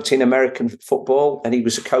 He'd worked in American football and he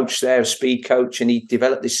was a coach there, a speed coach, and he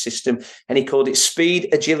developed this system and he called it Speed,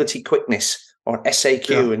 Agility, Quickness, or SAQ.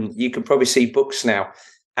 Yeah. And you can probably see books now.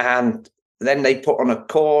 And then they put on a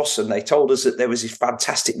course and they told us that there was this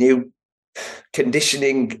fantastic new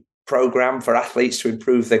conditioning program for athletes to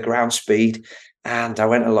improve their ground speed. And I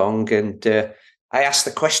went along and I asked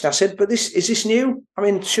the question. I said, "But is this new? I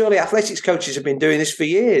mean, surely athletics coaches have been doing this for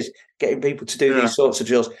years, getting people to do these sorts of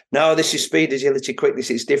drills." "No, this is speed, agility, quickness.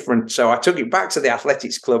 It's different." So I took it back to the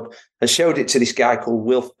athletics club and showed it to this guy called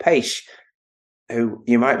Wilf Paish, who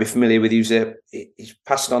you might be familiar with. He's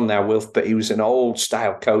passed on now, Wilf, but he was an old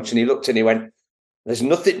style coach. And he looked and he went, "There's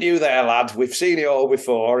nothing new there, lad. We've seen it all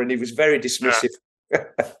before." And he was very dismissive.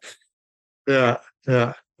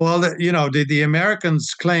 Yeah. Well, the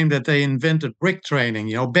Americans claim that they invented brick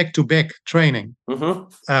training, back-to-back training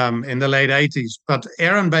in the late 80s. But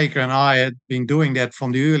Aaron Baker and I had been doing that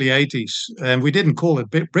from the early 80s. And we didn't call it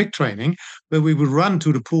brick training, but we would run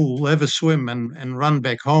to the pool, have a swim, and run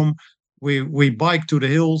back home. We biked to the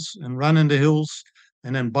hills and run in the hills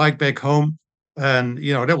and then bike back home. And,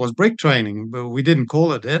 that was brick training, but we didn't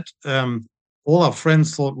call it that. All our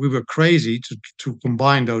friends thought we were crazy to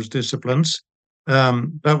combine those disciplines.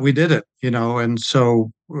 But we did it, and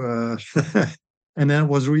so and then it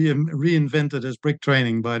was reinvented as brick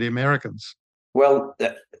training by the Americans. Well,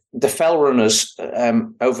 the fell runners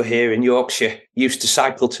over here in Yorkshire used to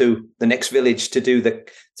cycle to the next village to do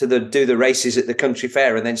the races at the country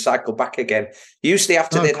fair and then cycle back again. Usually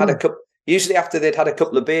after they'd had a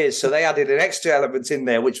couple of beers, so they added an extra element in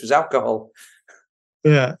there, which was alcohol.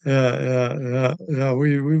 Yeah.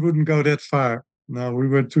 We wouldn't go that far. No, we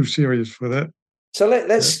were too serious for that. So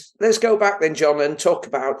let's go back then, John, and talk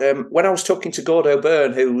about when I was talking to Gordo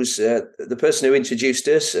Byrne, who was the person who introduced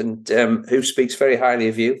us and who speaks very highly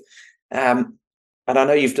of you. And I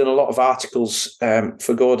know you've done a lot of articles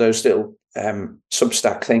for Gordo's little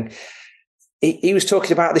Substack thing. He was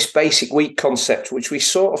talking about this basic week concept, which we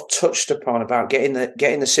sort of touched upon, about getting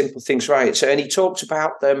the simple things right. So, and he talked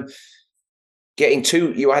about getting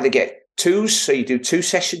you either get twos, so you do 2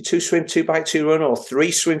 session, 2 swim, 2 bike, 2 run, or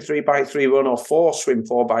 3 swim, 3 bike, 3 run, or 4 swim,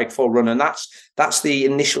 4 bike, 4 run. And that's the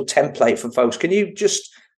initial template for folks. Can you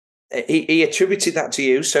just, he attributed that to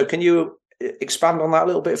you. So can you expand on that a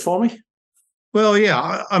little bit for me? Well,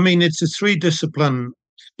 yeah, I mean, it's a 3-discipline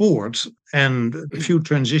sport and a few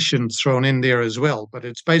transitions thrown in there as well, but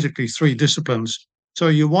it's basically 3 disciplines. So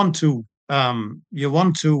you want to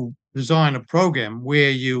design a program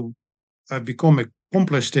where you become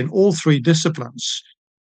accomplished in all 3 disciplines.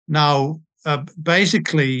 Now,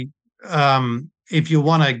 basically, if you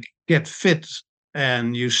want to get fit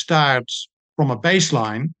and you start from a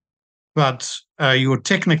baseline, but you're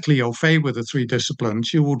technically au fait with the 3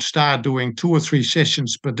 disciplines, you would start doing 2 or 3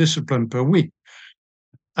 sessions per discipline per week.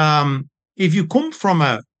 If you come from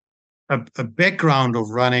a background of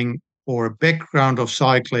running or a background of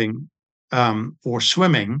cycling or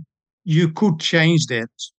swimming, you could change that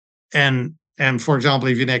and And for example,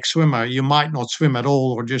 if you're an ex-swimmer, you might not swim at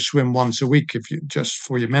all or just swim once a week if you just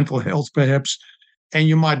for your mental health, perhaps. And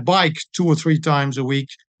you might bike 2 or 3 times a week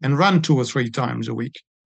and run 2 or 3 times a week.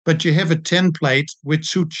 But you have a template which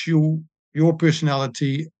suits you, your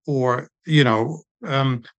personality, or,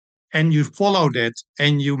 and you follow that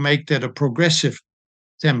and you make that a progressive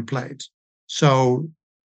template. So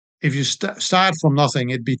if you start from nothing,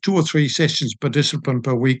 it'd be 2 or 3 sessions per discipline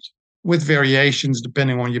per week with variations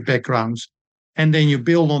depending on your backgrounds. And then you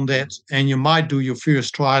build on that, and you might do your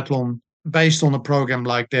first triathlon based on a program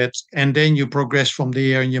like that. And then you progress from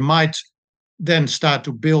there, and you might then start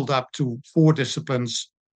to build up to 4 disciplines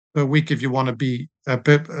per week if you want to be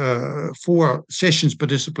 4 sessions per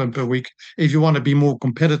discipline per week if you want to be more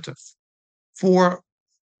competitive. For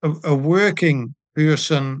a working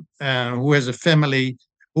person who has a family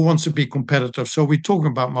who wants to be competitive, so we're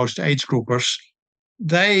talking about most age groupers,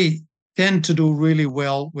 they tend to do really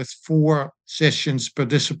well with 4 sessions per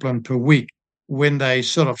discipline per week when they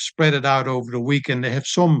sort of spread it out over the week and they have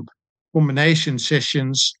some combination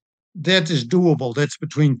sessions. That is doable. That's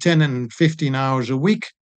between 10 and 15 hours a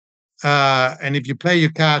week. And if you play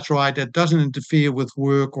your cards right, that doesn't interfere with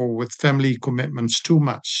work or with family commitments too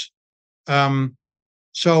much.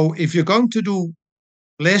 So if you're going to do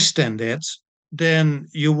less than that, then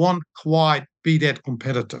you won't quite be that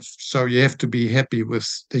competitive. So you have to be happy with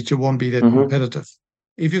that you won't be that competitive.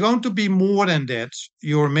 If you're going to be more than that,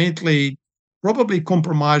 you're mentally probably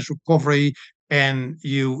compromise recovery and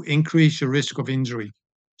you increase your risk of injury.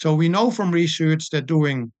 So we know from research that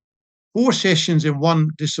doing 4 sessions in one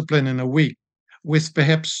discipline in a week with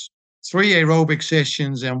perhaps 3 aerobic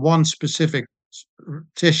sessions and 1 specific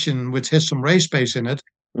session which has some race pace in it,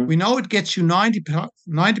 we know it gets you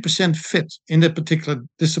 90% fit in that particular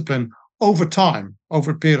discipline over time,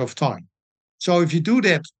 over a period of time. So if you do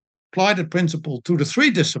that, apply the principle to the 3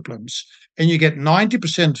 disciplines, and you get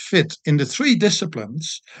 90% fit in the 3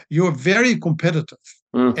 disciplines, you're very competitive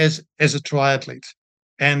as a triathlete.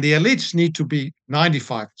 And the elites need to be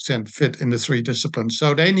 95% fit in the 3 disciplines.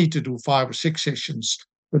 So they need to do 5 or 6 sessions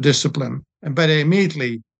per discipline. But they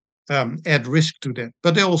immediately add risk to that.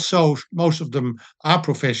 But they also, most of them are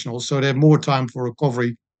professionals, so they have more time for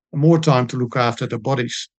recovery, more time to look after their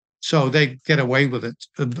bodies. So they get away with it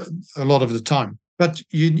a lot of the time. But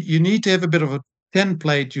you need to have a bit of a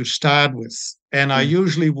template you start with. And I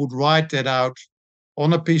usually would write that out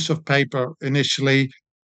on a piece of paper initially,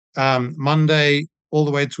 Monday all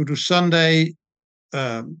the way through to Sunday,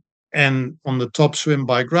 and on the top swim,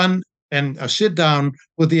 bike, run. And I sit down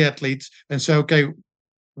with the athletes and say, okay,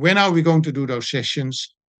 when are we going to do those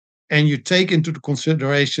sessions? And you take into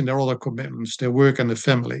consideration their other commitments, their work and their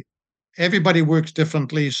family. Everybody works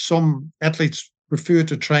differently. Some athletes prefer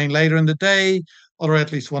to train later in the day. Other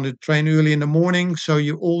athletes want to train early in the morning. So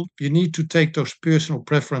you need to take those personal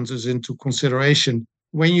preferences into consideration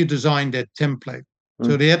when you design that template.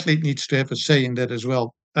 So the athlete needs to have a say in that as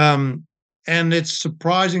well. And it's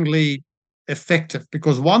surprisingly effective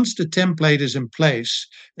because once the template is in place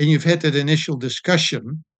and you've had that initial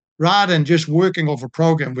discussion, rather than just working off a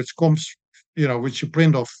program which comes, which you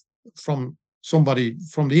print off from somebody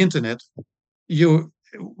from the internet,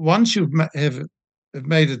 once you have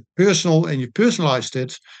made it personal and you personalized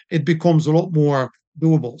it, it becomes a lot more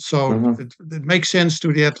doable. So it makes sense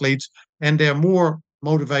to the athletes and they're more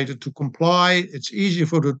motivated to comply. It's easier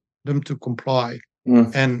for them to comply.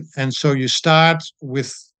 And so you start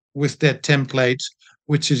with that template,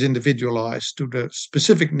 which is individualized to the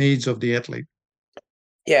specific needs of the athlete.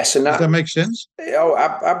 Yes, and does that make sense? Oh,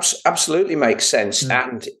 absolutely makes sense,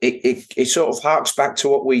 and it sort of harks back to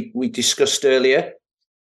what we discussed earlier.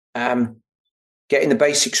 Getting the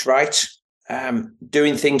basics right,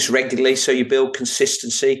 doing things regularly, so you build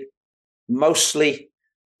consistency. Mostly,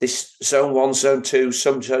 this zone 1, zone 2,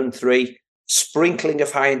 some zone 3, sprinkling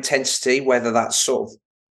of high intensity, whether that's sort of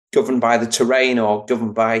governed by the terrain or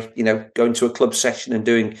governed by, going to a club session and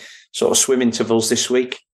doing sort of swim intervals this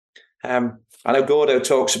week. I know Gordo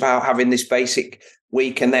talks about having this basic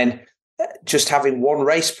week and then just having 1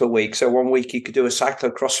 race per week. So 1 week you could do a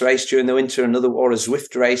cyclocross race during the winter, or a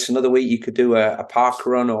Zwift race. Another week you could do a park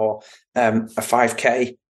run or a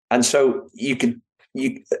 5K. And so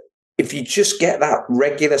if you just get that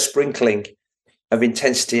regular sprinkling of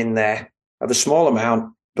intensity in there, of a small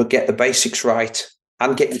amount, but get the basics right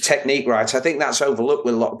and get your technique right. I think that's overlooked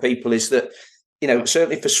with a lot of people is that,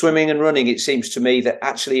 certainly for swimming and running, it seems to me that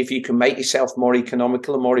actually if you can make yourself more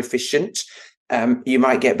economical and more efficient, you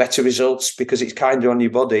might get better results because it's kinder on your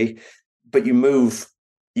body, but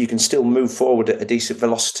you can still move forward at a decent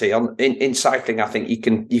velocity. In cycling, I think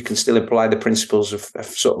you can still apply the principles of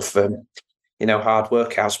sort of, hard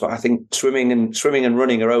workouts. But I think swimming and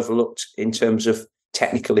running are overlooked in terms of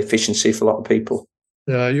technical efficiency for a lot of people.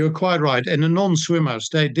 You're quite right. And the non-swimmers,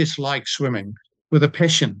 they dislike swimming with a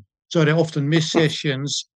passion. So they often miss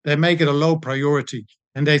sessions. They make it a low priority.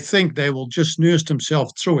 And they think they will just nurse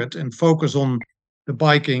themselves through it and focus on the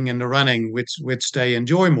biking and the running, which they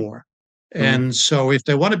enjoy more. And so if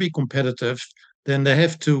they want to be competitive, then they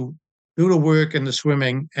have to do the work in the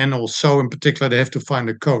swimming. And also, in particular, they have to find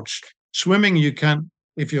a coach. Swimming,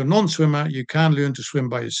 if you're a non-swimmer, you can't learn to swim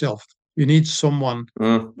by yourself. You need someone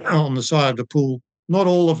on the side of the pool, not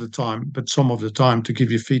all of the time, but some of the time, to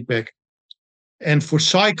give you feedback. And for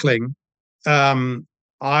cycling,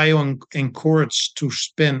 I encourage to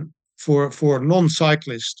spend for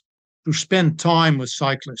non-cyclists to spend time with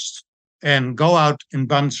cyclists and go out in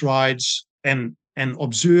bunch rides and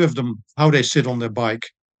observe them, how they sit on their bike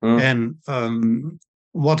and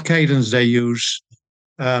what cadence they use,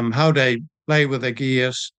 how they play with their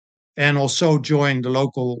gears, and also join the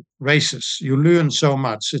local races. You learn so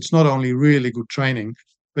much. It's not only really good training,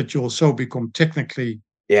 but you also become technically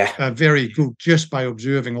very good just by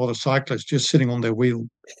observing other cyclists just sitting on their wheel.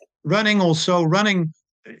 Running,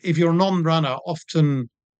 if you're a non-runner, often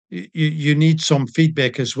you need some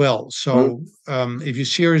feedback as well. So if you're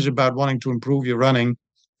serious about wanting to improve your running,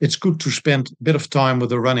 it's good to spend a bit of time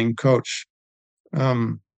with a running coach.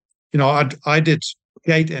 I did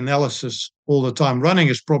gait analysis all the time. Running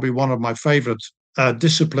is probably one of my favorite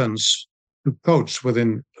disciplines to coach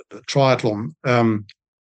within triathlon.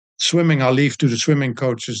 Swimming, I leave to the swimming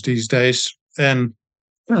coaches these days. And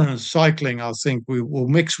cycling, I think we will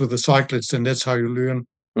mix with the cyclists, and that's how you learn.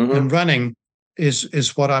 And running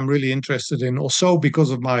is what I'm really interested in. Also, because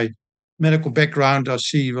of my medical background, I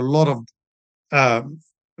see a lot of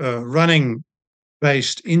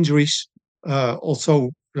running-based injuries,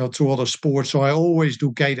 also through other sports. So I always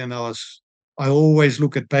do gait analysis. I always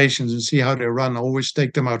look at patients and see how they run. I always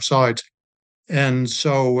take them outside. And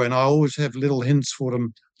I always have little hints for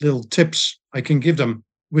them, little tips I can give them,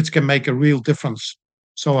 which can make a real difference.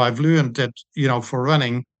 So I've learned that, for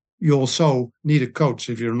running, you also need a coach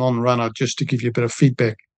if you're a non-runner, just to give you a bit of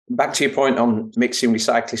feedback. Back to your point on mixing with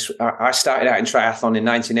cyclists, I started out in triathlon in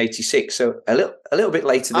 1986, so a little bit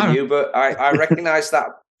later than you, but I recognise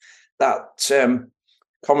that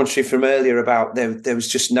commentary from earlier about there was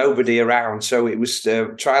just nobody around, so it was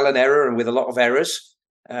trial and error, and with a lot of errors.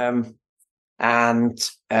 But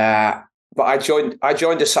I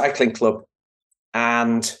joined a cycling club,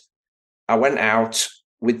 and I went out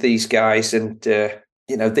with these guys, and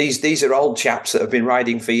these are old chaps that have been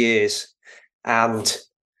riding for years, and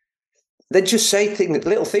they just say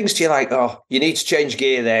little things to you like, "Oh, you need to change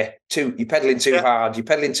gear there. You're pedaling too hard. You're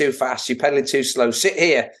pedaling too fast. You're pedaling too slow. Sit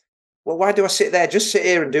here." Well, why do I sit there? Just sit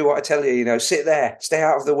here and do what I tell you. Sit there, stay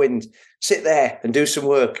out of the wind. Sit there and do some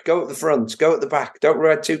work. Go at the front, go at the back. Don't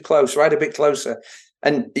ride too close. Ride a bit closer.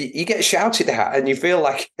 And you get shouted at, and you feel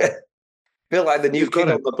like the new kid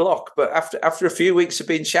on the block. But after a few weeks of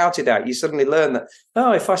being shouted at, you suddenly learn that,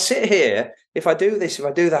 if I sit here, if I do this, if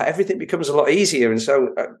I do that, everything becomes a lot easier. And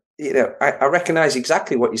so, I recognise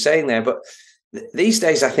exactly what you're saying there. But these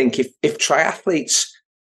days, I think if triathletes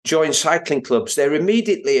join cycling clubs, they're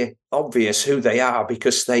immediately obvious who they are,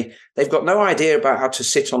 because they've got no idea about how to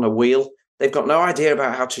sit on a wheel. They've got no idea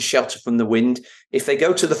about how to shelter from the wind. If they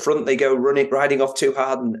go to the front, they go riding off too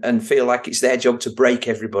hard and feel like it's their job to break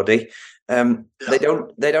everybody. They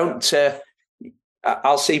don't.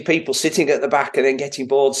 I'll see people sitting at the back and then getting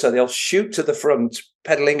bored, so they'll shoot to the front,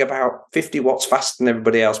 pedaling about 50 watts faster than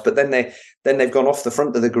everybody else. But then they've gone off the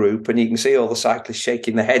front of the group, and you can see all the cyclists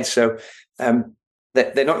shaking their heads. So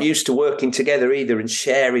they're not used to working together either and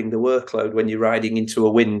sharing the workload when you're riding into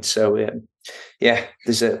a wind. So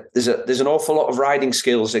there's an awful lot of riding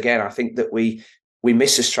skills. Again, I think that we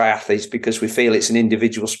miss as triathletes because we feel it's an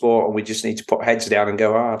individual sport and we just need to put heads down and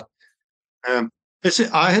go hard.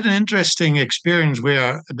 I had an interesting experience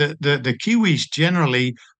where the Kiwis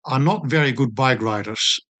generally are not very good bike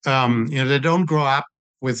riders. They don't grow up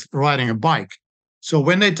with riding a bike. So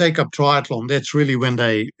when they take up triathlon, that's really when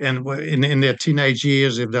in their teenage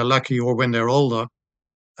years, if they're lucky, or when they're older,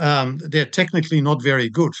 they're technically not very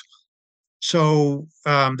good. So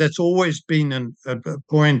that's always been a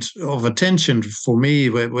point of attention for me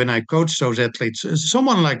when I coach those athletes.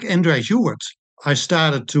 Someone like Andre Hewitt, I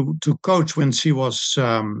started to coach when she was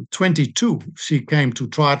 22. She came to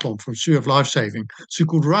triathlon from Surf Lifesaving. She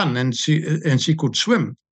could run and she could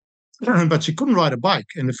swim, but she couldn't ride a bike.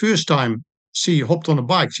 And the first time she hopped on a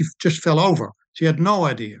bike, she just fell over. She had no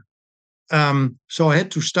idea. So I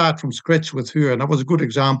had to start from scratch with her, and that was a good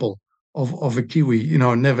example of a Kiwi,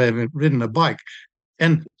 never having ridden a bike.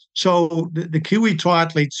 And So the Kiwi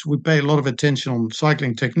triathletes would pay a lot of attention on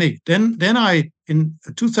cycling technique. Then in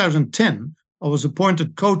 2010, I was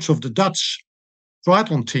appointed coach of the Dutch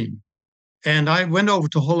triathlon team. And I went over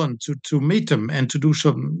to Holland to meet them and to do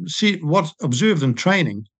observe them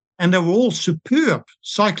training. And they were all superb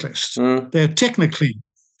cyclists. They're technically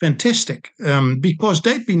fantastic because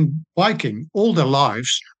they've been biking all their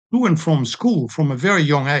lives to and from school from a very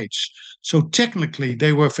young age. So technically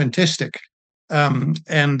they were fantastic.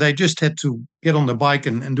 And they just had to get on the bike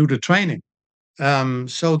and do the training.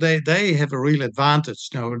 So they have a real advantage.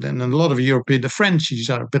 And a lot of the Frenchies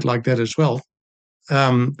are a bit like that as well.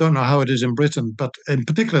 Don't know how it is in Britain, but in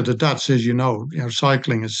particular the Dutch, as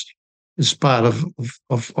cycling is part of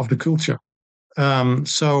the culture.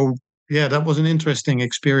 So yeah, that was an interesting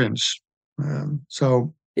experience. I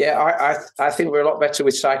think we're a lot better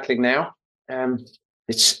with cycling now.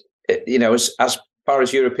 It's as far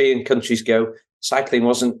as European countries go, cycling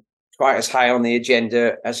wasn't quite as high on the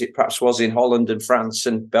agenda as it perhaps was in Holland and France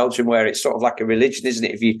and Belgium, where it's sort of like a religion, isn't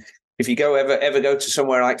it? If you ever go to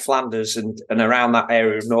somewhere like Flanders and around that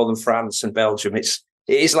area of northern France and Belgium, it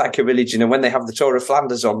is like a religion. And when they have the Tour of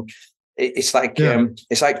Flanders on, it's like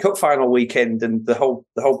cup final weekend, and the whole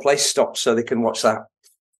place stops so they can watch that.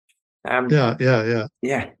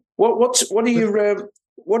 Yeah.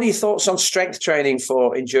 What are your thoughts on strength training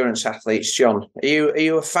for endurance athletes, John? Are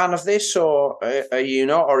you a fan of this, or are you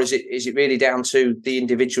not, or is it really down to the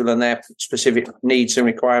individual and their specific needs and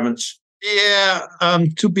requirements? Yeah,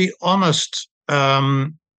 to be honest,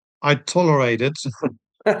 I tolerate it.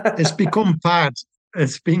 It's become part.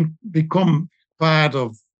 It's become part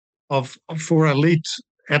of for elite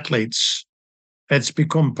athletes. It's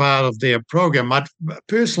become part of their program.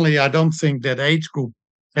 Personally, I don't think that age group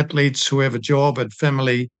athletes who have a job and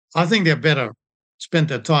family, I think they're better spend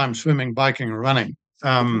their time swimming, biking, and running,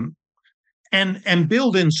 and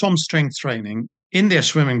build in some strength training in their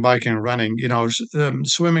swimming, biking, and running.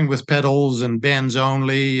 Swimming with pedals and bands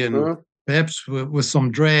only, and perhaps with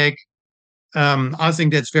some drag. I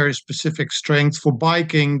think that's very specific strength. For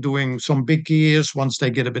biking, doing some big gears once they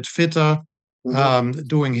get a bit fitter,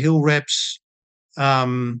 doing hill reps.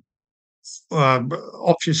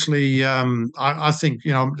 Obviously, I think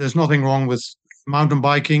there's nothing wrong with mountain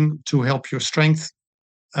biking to help your strength,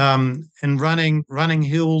 and running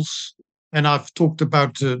hills. And I've talked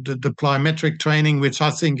about the plyometric training, which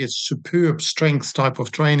I think is superb strength type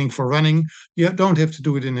of training for running. You don't have to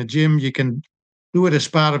do it in a gym. You can do it as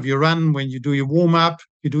part of your run. When you do your warm up,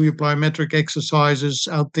 you do your plyometric exercises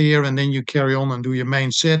out there, and then you carry on and do your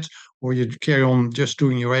main set, or you carry on just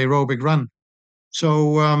doing your aerobic run.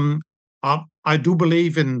 So I do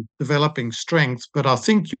believe in developing strength, but I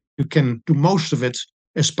think you can do most of it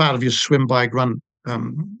as part of your swim, bike, run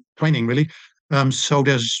training, really. So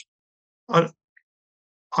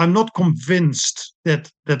I'm not convinced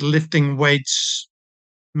that lifting weights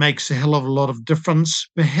makes a hell of a lot of difference.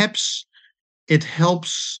 Perhaps it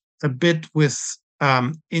helps a bit with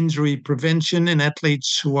injury prevention in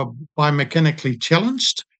athletes who are biomechanically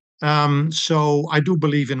challenged. So I do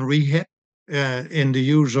believe in rehab, in the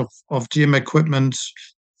use of gym equipment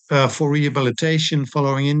for rehabilitation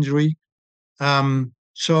following injury.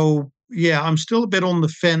 So yeah, I'm still a bit on the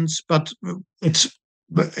fence, but it's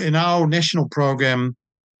in our national program,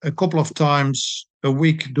 a couple of times a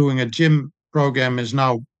week doing a gym program is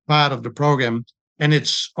now part of the program, and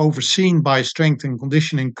it's overseen by a strength and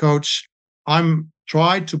conditioning coach. I'm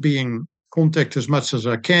tried to be in contact as much as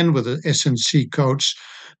I can with the SNC coach.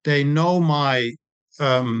 They know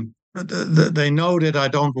they know that I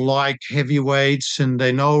don't like heavy weights, and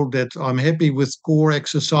they know that I'm happy with core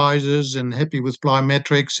exercises and happy with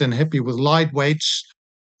plyometrics and happy with light weights.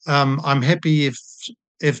 I'm happy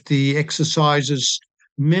if the exercises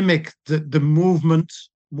mimic the movement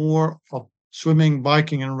more of swimming,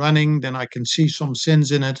 biking, and running, then I can see some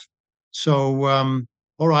sense in it. So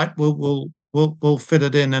all right, we'll fit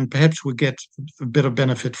it in, and perhaps we get a bit of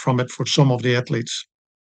benefit from it for some of the athletes.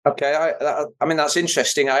 Okay, I mean that's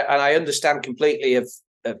interesting, and I understand completely of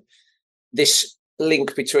this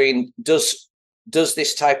link between does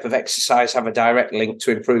this type of exercise have a direct link to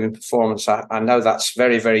improving performance? I know that's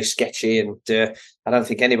very, very sketchy, and I don't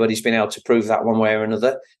think anybody's been able to prove that one way or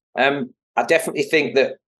another. I definitely think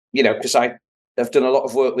that because I've done a lot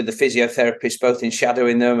of work with the physiotherapists, both in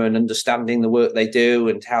shadowing them and understanding the work they do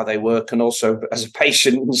and how they work, and also as a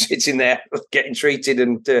patient sitting there getting treated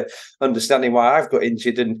and understanding why I've got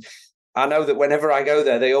injured. And I know that whenever I go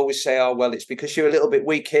there, they always say, "Oh, well, it's because you're a little bit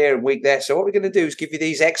weak here and weak there. So what we're going to do is give you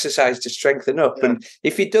these exercises to strengthen up. Yeah. And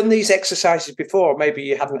if you'd done these exercises before, maybe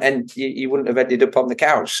you wouldn't have ended up on the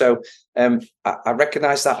couch." So I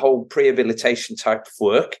recognise that whole prehabilitation type of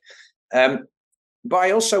work. But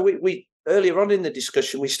I also we earlier on in the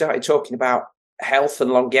discussion we started talking about health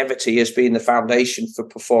and longevity as being the foundation for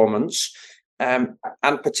performance, and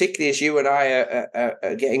particularly as you and I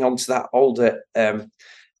are getting onto that older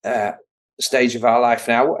stage of our life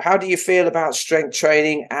now. How do you feel about strength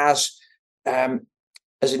training as an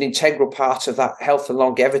integral part of that health and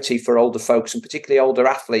longevity for older folks, and particularly older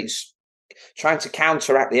athletes, trying to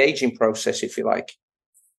counteract the aging process, if you like?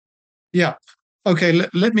 Yeah. Okay,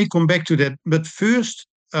 let me come back to that. But first,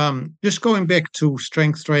 just going back to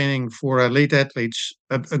strength training for elite athletes,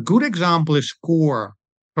 a good example is core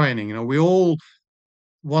training. You know, we all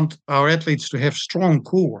want our athletes to have strong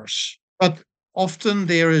cores, but often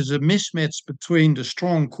there is a mismatch between the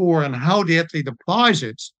strong core and how the athlete applies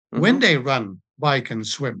it when they run, bike, and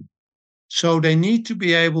swim. So they need to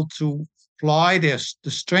be able to apply the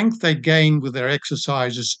strength they gain with their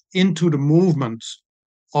exercises into the movement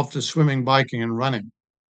of the swimming, biking, and running.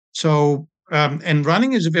 So, and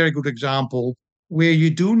running is a very good example where you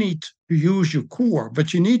do need to use your core,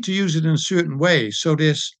 but you need to use it in a certain way. So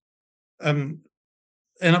there's, and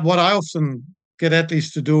what I often get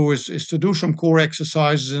athletes to do is to do some core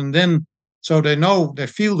exercises, and then so they know they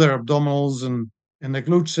feel their abdominals and their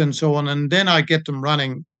glutes and so on, and then I get them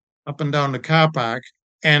running up and down the car park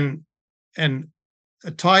and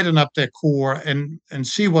tighten up their core and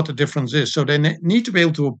see what the difference is. So they need to be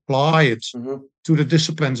able to apply it to the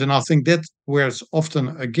disciplines, and I think that's where it's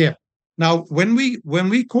often a gap. Now, when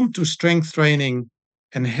we come to strength training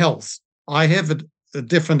and health, I have a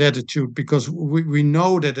different attitude, because we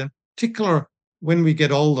know that in particular when we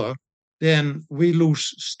get older, then we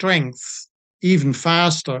lose strength even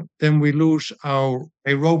faster than we lose our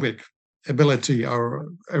aerobic ability, our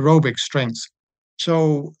aerobic strength.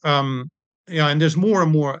 So, and there's more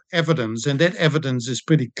and more evidence, and that evidence is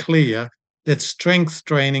pretty clear that strength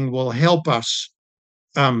training will help us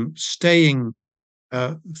staying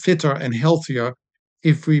fitter and healthier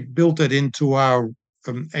if we build it into our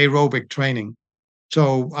aerobic training.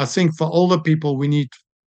 So I think for older people, we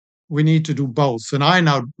need to do both. And I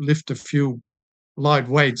now lift a few light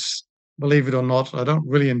weights, believe it or not. I don't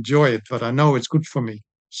really enjoy it, but I know it's good for me.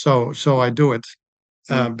 So I do it,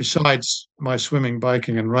 besides my swimming,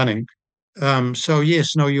 biking, and running. So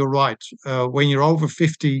yes, no, you're right. When you're over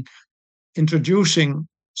 50, introducing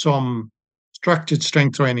some structured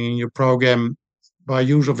strength training in your program by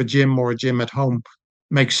use of a gym or a gym at home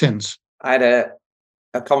makes sense. I had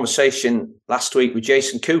a conversation last week with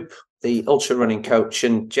Jason Coop, the ultra running coach,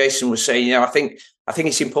 and Jason was saying, I think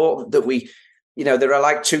it's important that we, there are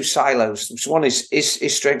like two silos. One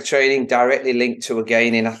is strength training directly linked to a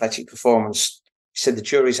gain in athletic performance? He said the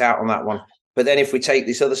jury's out on that one. But then if we take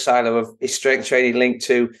this other silo of is strength training linked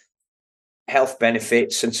to health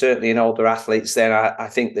benefits, and certainly in older athletes, then I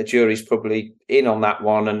think the jury's probably in on that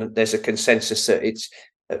one. And there's a consensus that it's,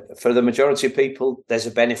 for the majority of people, there's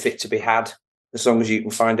a benefit to be had as long as you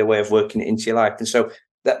can find a way of working it into your life. And so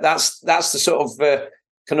that's the sort of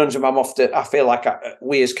conundrum I feel like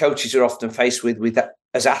we as coaches are often faced with that,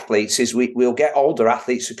 as athletes, is we'll get older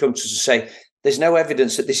athletes who come to us and say, there's no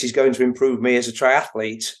evidence that this is going to improve me as a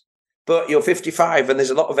triathlete. But you're 55 and there's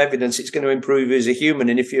a lot of evidence it's going to improve you as a human.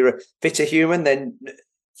 And if you're a fitter human, then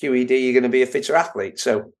QED, you're going to be a fitter athlete.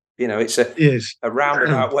 So, it's a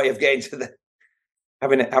roundabout way of getting to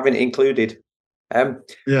having it included.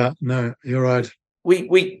 Yeah, no, you're right.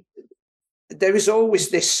 There is always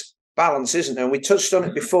this balance, isn't there? And we touched on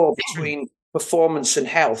it before, between performance and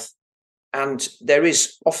health. And there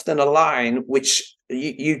is often a line which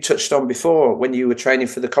you touched on before when you were training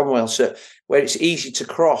for the Commonwealth, where it's easy to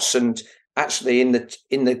cross. And actually in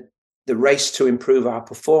the race to improve our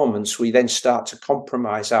performance, we then start to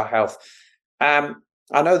compromise our health. I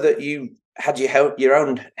know that you had your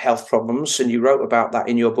own health problems, and you wrote about that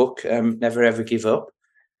in your book, Never Ever Give Up.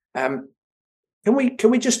 Can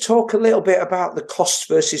we just talk a little bit about the costs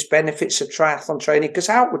versus benefits of triathlon training? Because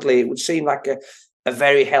outwardly it would seem like a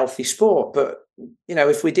very healthy sport, but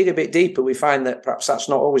if we dig a bit deeper, we find that perhaps that's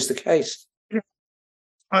not always the case.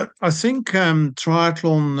 I think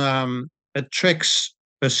triathlon attracts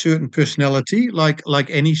a certain personality, like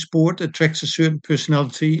any sport attracts a certain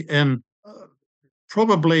personality, and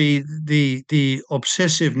probably the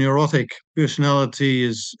obsessive neurotic personality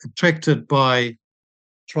is attracted by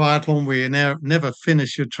triathlon, where you never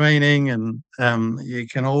finish your training and you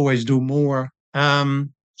can always do more.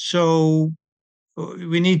 So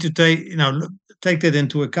we need to take that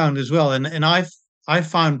into account as well. And I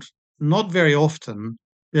found not very often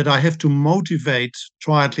that I have to motivate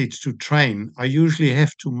triathletes to train. I usually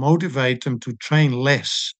have to motivate them to train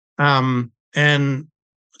less. And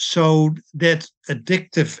so that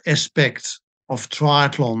addictive aspect of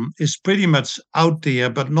triathlon is pretty much out there,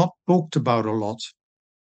 but not talked about a lot.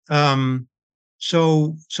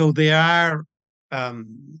 So there are.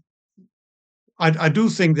 I do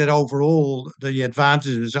think that overall the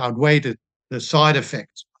advantages outweigh the side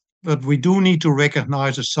effects, but we do need to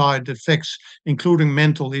recognize the side effects, including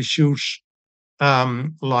mental issues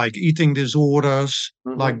like eating disorders,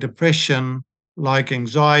 like depression, like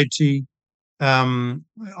anxiety.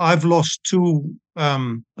 I've lost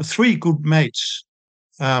three good mates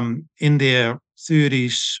in their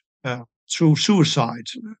 30s through suicide.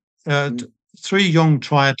 Three young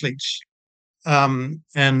triathletes.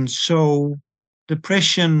 And so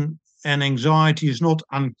depression and anxiety is not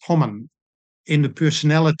uncommon in the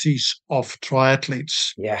personalities of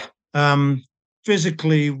triathletes. Yeah.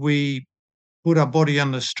 Physically, we put our body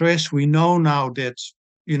under stress. We know now that,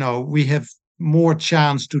 we have more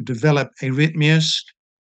chance to develop arrhythmias,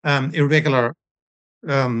 irregular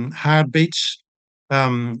heartbeats.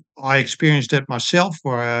 I experienced that myself,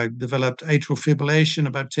 where I developed atrial fibrillation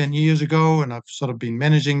about 10 years ago, and I've sort of been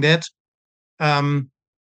managing that.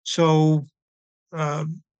 So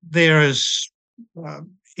there is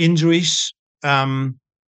injuries.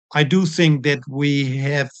 I do think that we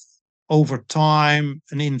have, over time,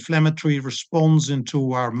 an inflammatory response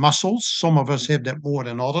into our muscles. Some of us have that more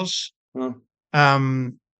than others.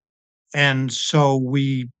 And so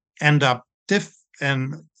we end up stiff,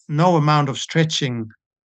 and no amount of stretching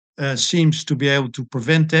seems to be able to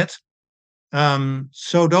prevent that.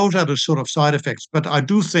 So those are the sort of side effects. But I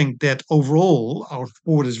do think that overall our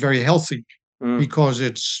sport is very healthy because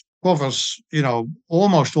it covers,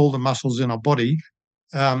 almost all the muscles in our body.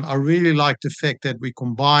 I really like the fact that we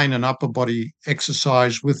combine an upper body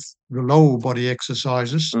exercise with the lower body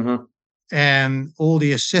exercises, and all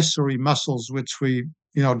the accessory muscles which we,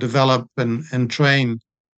 develop and train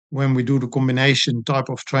when we do the combination type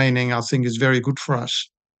of training, I think is very good for us.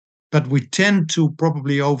 But we tend to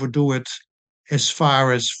probably overdo it as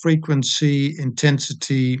far as frequency,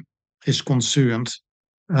 intensity is concerned.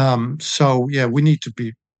 So we need to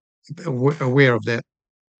be aware of that.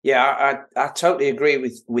 Yeah, I totally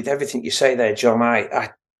agree with everything you say there, John.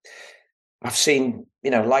 I've seen,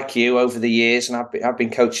 like you over the years, and I've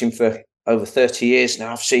been coaching for over 30 years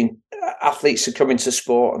now. I've seen athletes that come into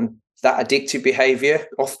sport and that addictive behavior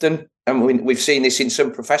often. And we've seen this in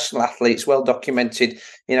some professional athletes, well documented.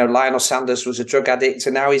 Lionel Sanders was a drug addict,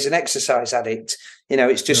 and now he's an exercise addict.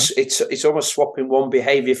 It's just it's almost swapping one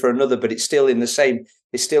behavior for another, but it's still in the same.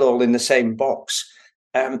 It's still all in the same box.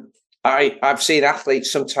 I've seen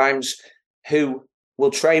athletes sometimes who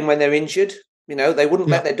will train when they're injured. They wouldn't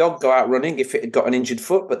let their dog go out running if it had got an injured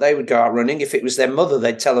foot, but they would go out running. If it was their mother,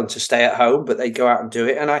 they'd tell them to stay at home, but they'd go out and do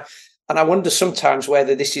it. And I wonder sometimes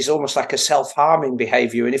whether this is almost like a self-harming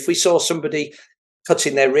behavior. And if we saw somebody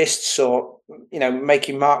cutting their wrists or,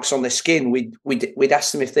 making marks on their skin, we'd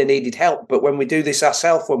ask them if they needed help. But when we do this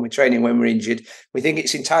ourselves, when we're training, when we're injured, we think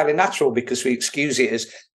it's entirely natural because we excuse it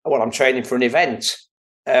as, well, I'm training for an event.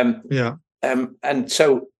 And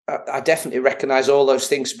so I definitely recognize all those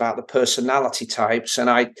things about the personality types. And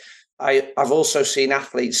I've also seen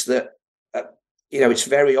athletes that, it's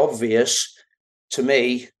very obvious to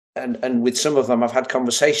me, and with some of them, I've had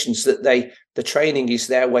conversations that the training is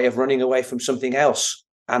their way of running away from something else,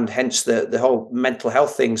 and hence the whole mental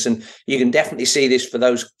health things. And you can definitely see this for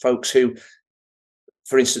those folks who,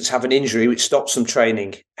 for instance, have an injury which stops them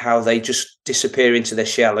training, how they just disappear into their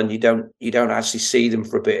shell, and you don't actually see them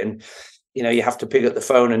for a bit. And you have to pick up the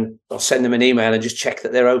phone or send them an email and just check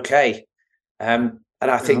that they're okay. And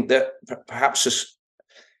I think that perhaps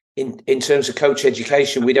in terms of coach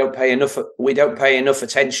education, we don't pay enough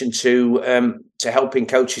attention to helping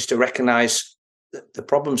coaches to recognise the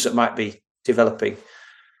problems that might be developing.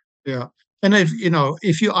 Yeah, and if you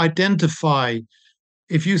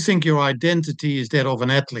think your identity is that of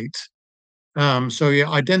an athlete, so you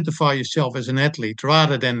identify yourself as an athlete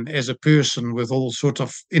rather than as a person with all sorts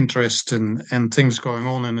of interests and things going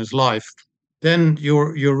on in his life, then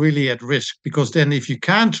you're really at risk, because then if you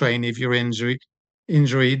can't train, if you're injury,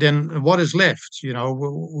 then what is left?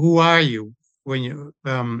 Who are you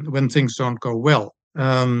when things don't go well?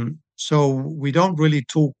 So we don't really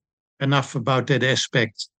talk enough about that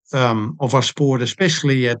aspect of our sport,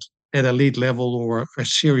 especially at elite level or a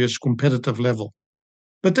serious competitive level.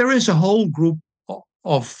 But there is a whole group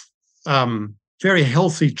of very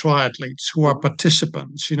healthy triathletes who are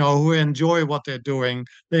participants, who enjoy what they're doing.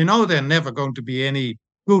 They know they're never going to be any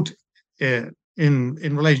good in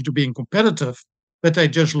relation to being competitive, but they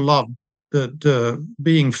just love the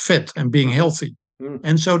being fit and being healthy.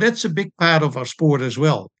 And so that's a big part of our sport as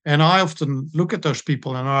well. And I often look at those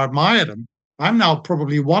people and I admire them. I'm now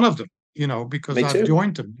probably one of them, because I've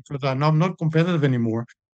joined them, because I'm not competitive anymore.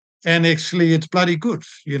 And actually, it's bloody good,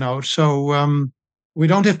 So we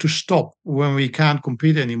don't have to stop when we can't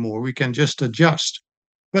compete anymore. We can just adjust.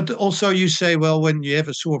 But also, you say, well, when you have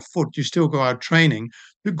a sore foot, you still go out training.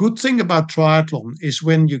 The good thing about triathlon is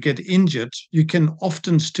when you get injured, you can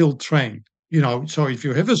often still train. So if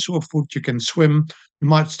you have a sore foot, you can swim. You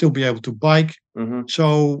might still be able to bike.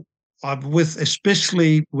 So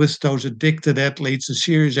especially with those addicted athletes, the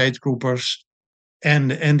serious age groupers,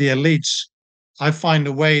 and the elites, I find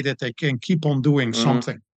a way that they can keep on doing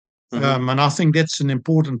something. And I think that's an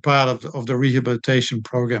important part of the rehabilitation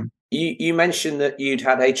program. You mentioned that you'd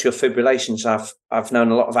had atrial fibrillations. I've known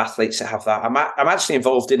a lot of athletes that have that. I'm actually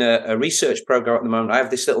involved in a research program at the moment. I have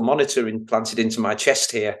this little monitor implanted into my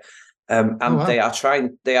chest here, and they are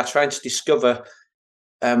trying to discover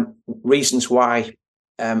reasons why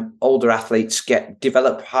older athletes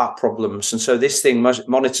develop heart problems. And so this thing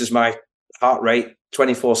monitors my heart rate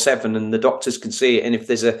 24/7, and the doctors can see it. And if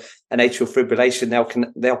there's an atrial fibrillation,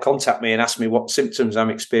 they'll contact me and ask me what symptoms I'm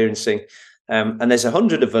experiencing. And there's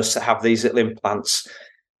 100 of us that have these little implants.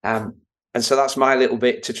 And so that's my little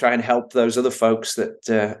bit to try and help those other folks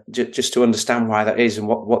that just to understand why that is and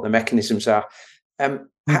what the mechanisms are.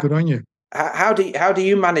 Good on you. How do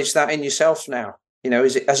you manage that in yourself now?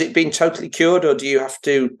 Has it been totally cured, or do you have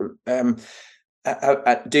to? And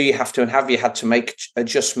have you had to make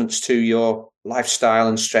adjustments to your lifestyle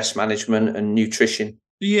and stress management and nutrition?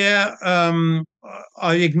 Yeah,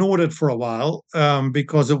 I ignored it for a while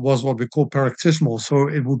because it was what we call paroxysmal. So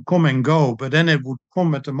it would come and go, but then it would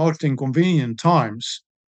come at the most inconvenient times.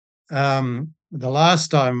 The last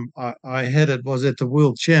time I had it was at the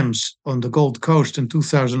World Champs on the Gold Coast in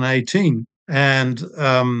 2018. And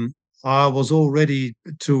I was all ready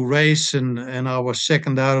to race, and I was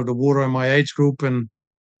second out of the water in my age group. And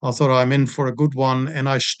I thought, I'm in for a good one. And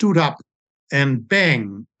I stood up. And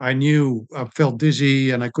bang, I knew I felt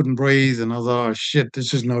dizzy and I couldn't breathe. And I thought, oh, shit,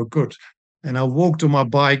 this is no good. And I walked to my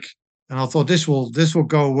bike and I thought this will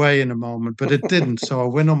go away in a moment, but it didn't. So I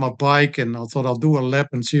went on my bike and I thought I'll do a lap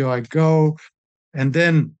and see how I go. And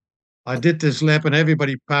then I did this lap and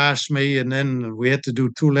everybody passed me. And then we had to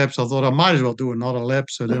do 2 laps. I thought I might as well do another lap.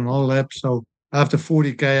 So then another lap. So after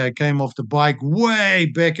 40K, I came off the bike way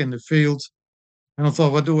back in the field. And I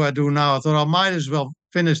thought, what do I do now? I thought I might as well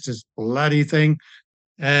finish this bloody thing.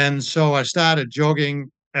 And so I started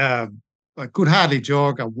jogging. I could hardly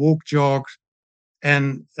jog. I jogged.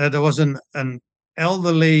 And there was an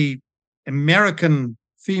elderly American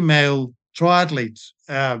female triathlete.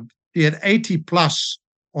 She had 80 plus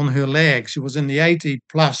on her legs. She was in the 80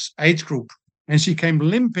 plus age group. And she came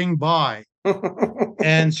limping by.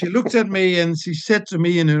 And she looked at me and she said to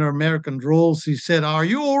me in her American drawl, she said, "Are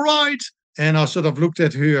you all right?" And I sort of looked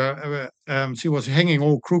at her. She was hanging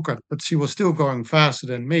all crooked, but she was still going faster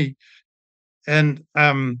than me. And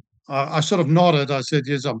I sort of nodded. I said,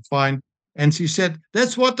 "Yes, I'm fine." And she said,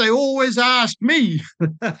 "That's what they always ask me."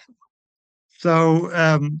 So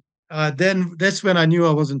then that's when I knew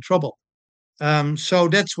I was in trouble. So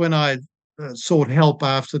that's when I sought help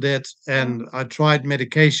after that. And I tried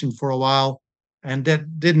medication for a while, and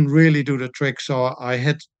that didn't really do the trick. So I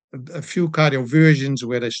had a few cardioversions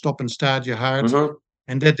where they stop and start your heart,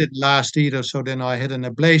 and that didn't last either. So then I had an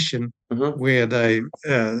ablation where they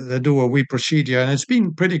do a wee procedure, and it's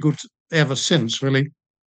been pretty good ever since, really.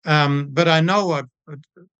 But I know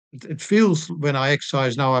it feels when I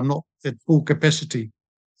exercise now I'm not at full capacity.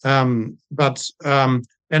 And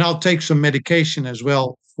I'll take some medication as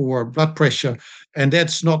well for blood pressure, and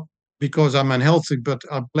that's not because I'm unhealthy, but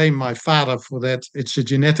I blame my father for that. It's a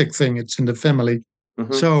genetic thing; it's in the family.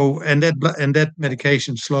 So, and that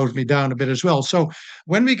medication slows me down a bit as well. So,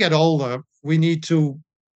 when we get older, we need to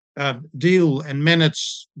deal and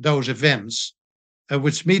manage those events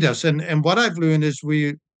which meet us. And what I've learned is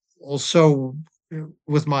we also,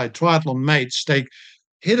 with my triathlon mates, they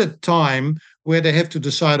hit a time where they have to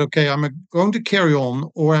decide, okay, am I going to carry on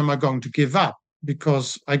or am I going to give up?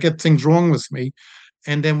 Because I get things wrong with me.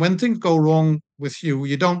 And then when things go wrong with you,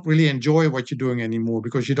 you don't really enjoy what you're doing anymore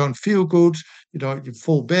because you don't feel good. You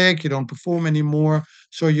fall back, you don't perform anymore.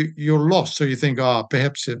 So you're lost. So you think,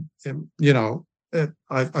 perhaps,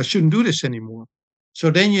 I shouldn't do this anymore. So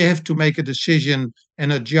then you have to make a decision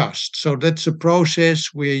and adjust. So that's a process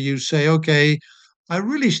where you say, okay, I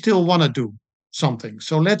really still want to do something.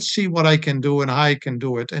 So let's see what I can do and how I can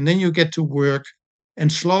do it. And then you get to work,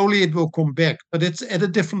 and slowly it will come back, but it's at a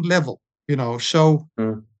different level, So,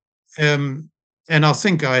 um, and I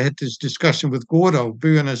think I had this discussion with Gordo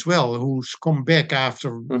Buren as well, who's come back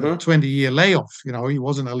after a 20-year layoff. He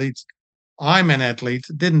was an elite. I'm an athlete,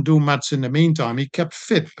 didn't do much in the meantime. He kept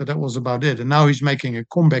fit, but that was about it. And now he's making a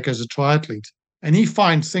comeback as a triathlete. And he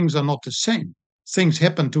finds things are not the same. Things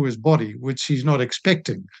happen to his body, which he's not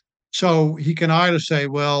expecting. So he can either say,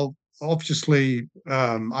 well, obviously,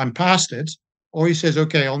 I'm past it, or he says,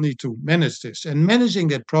 okay, I'll need to manage this. And managing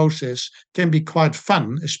that process can be quite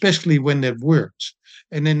fun, especially when that works.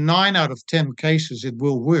 And in 9 out of 10 cases, it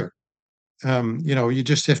will work. You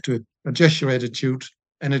just have to adjust your attitude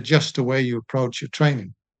and adjust the way you approach your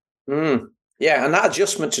training. Yeah, and that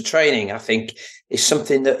adjustment to training, I think, is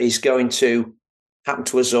something that is going to happen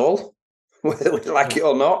to us all, whether we like it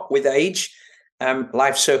or not, with age,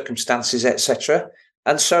 life circumstances, etc.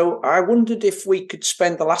 And so I wondered if we could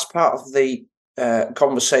spend the last part of the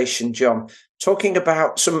conversation, John, talking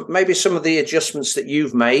about some of the adjustments that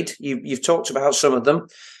you've made. You've talked about some of them,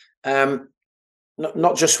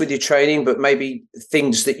 not just with your training, but maybe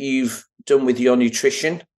things that you've done with your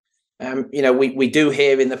nutrition. We do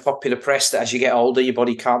hear in the popular press that as you get older, your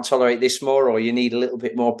body can't tolerate this more, or you need a little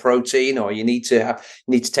bit more protein, or you need to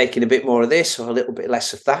take in a bit more of this or a little bit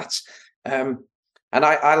less of that. And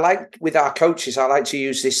I like, with our coaches, I like to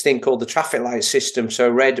use this thing called the traffic light system. So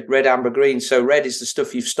red, amber, green. So red is the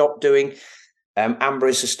stuff you've stopped doing. Amber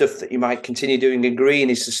is the stuff that you might continue doing, and green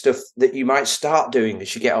is the stuff that you might start doing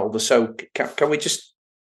as you get older. So can we just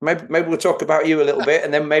maybe we'll talk about you a little bit,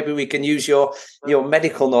 and then maybe we can use your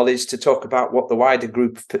medical knowledge to talk about what the wider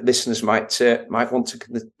group of listeners might want to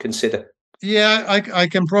consider. Yeah, I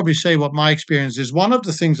can probably say what my experience is. One of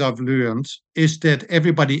the things I've learned is that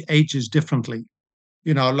everybody ages differently.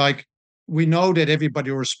 Like we know that everybody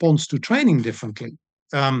responds to training differently,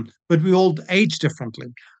 but we all age differently.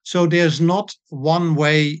 So there's not one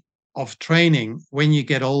way of training when you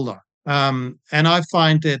get older. And I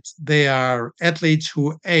find that there are athletes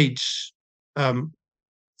who age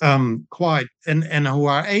quite and who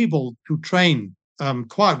are able to train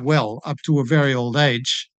quite well up to a very old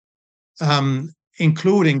age,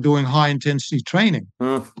 including doing high intensity training.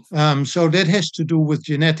 So that has to do with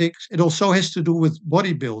genetics. It also has to do with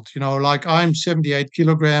body build. Like I'm 78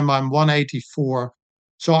 kilogram, I'm 184.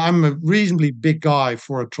 So I'm a reasonably big guy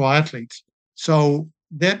for a triathlete. So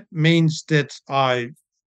that means that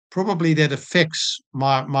that affects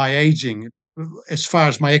my aging as far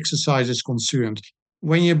as my exercise is concerned.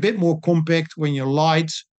 When you're a bit more compact, when you're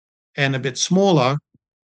light and a bit smaller,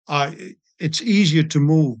 it's easier to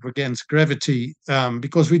move against gravity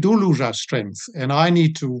because we do lose our strength. And I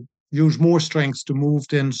need to use more strength to move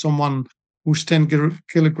than someone who's 10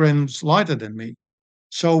 kilograms lighter than me.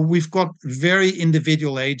 So we've got very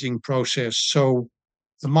individual aging process. So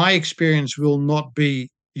my experience will not be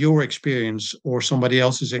your experience or somebody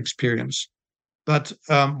else's experience. But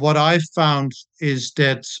what I've found is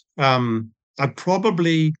that I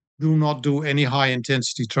probably do not do any high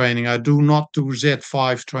intensity training. I do not do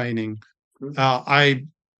Z5 training. I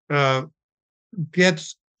get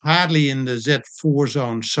hardly in the Z4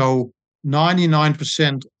 zone. So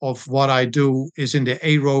 99% of what I do is in the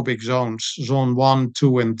aerobic zones, zone 1,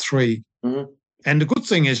 2, and 3. And the good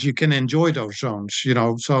thing is you can enjoy those zones,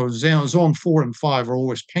 So zone 4 and 5 are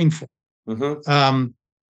always painful.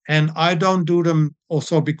 And I don't do them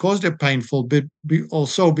also because they're painful, but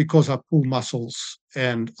also because I pull muscles.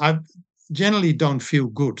 And I generally don't feel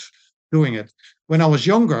good doing it. When I was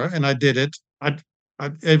younger and I did it,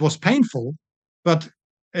 it was painful, but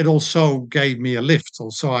it also gave me a lift.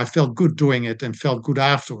 Also, I felt good doing it and felt good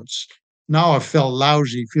afterwards. Now I feel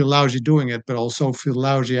lousy doing it, but also feel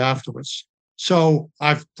lousy afterwards. So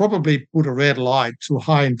I've probably put a red light to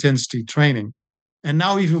high intensity training. And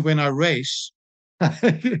now even when I race, I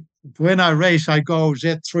go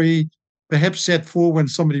Z3, perhaps Z4. When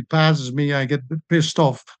somebody passes me, I get pissed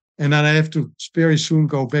off. And then I have to very soon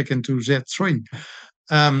go back into Z3.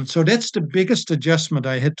 So that's the biggest adjustment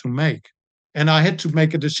I had to make. And I had to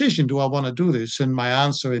make a decision. Do I want to do this? And my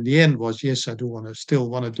answer in the end was, yes, I do still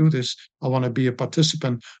want to do this. I want to be a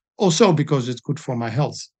participant. Also because it's good for my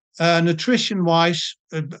health. Nutrition-wise,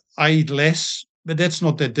 I eat less, but that's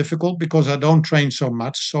not that difficult because I don't train so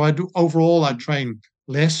much. So I train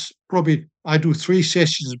less. Probably I do 3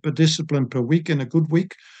 sessions per discipline per week in a good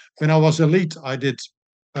week. When I was elite, I did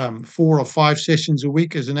 4 or 5 sessions a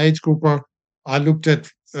week as an age grouper. I looked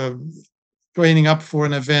at training up for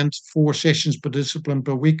an event, 4 sessions per discipline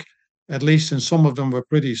per week, at least, and some of them were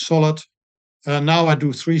pretty solid. Now I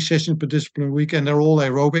do 3 sessions per discipline a week, and they're all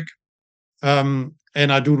aerobic. and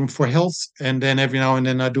I do them for health. And then every now and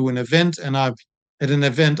then I do an event, and at an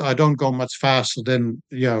event I don't go much faster than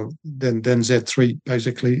Z3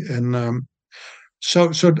 basically. And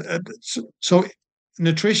so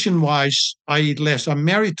nutrition wise, I eat less. I'm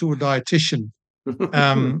married to a dietitian,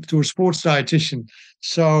 to a sports dietitian.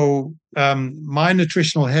 So my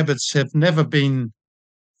nutritional habits have never been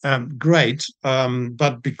great,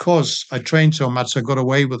 but because I trained so much, I got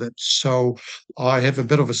away with it. So I have a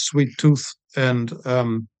bit of a sweet tooth, and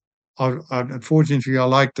unfortunately, I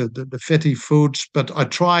like the fatty foods, but I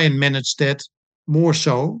try and manage that more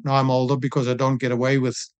so now I'm older, because I don't get away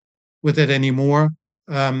with it anymore.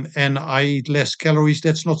 And I eat less calories.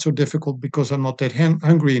 That's not so difficult because I'm not that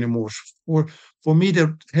hungry anymore. For me,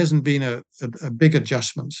 there hasn't been a big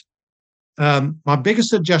adjustment. My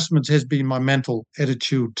biggest adjustment has been my mental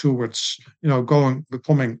attitude towards, going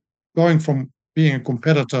from being a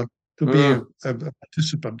competitor to being a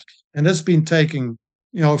participant. And that's been taking,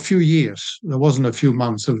 a few years. There wasn't a few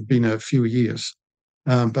months, it's been a few years.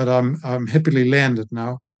 But I'm happily landed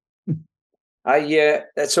now.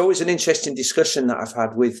 That's always an interesting discussion that I've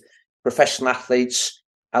had with professional athletes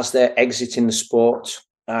as they're exiting the sport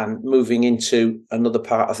and moving into another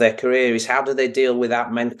part of their career, is how do they deal with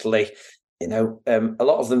that mentally? A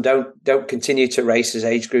lot of them don't continue to race as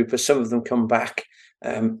age groupers. Some of them come back,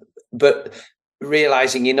 but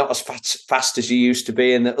realizing you're not as fast as you used to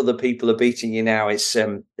be, and that other people are beating you now. It's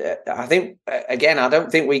I think again, I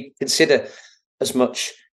don't think we consider as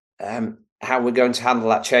much how we're going to handle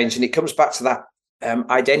that change, and it comes back to that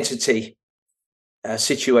identity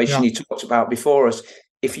situation you talked about before us.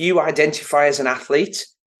 If you identify as an athlete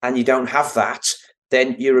and you don't have that,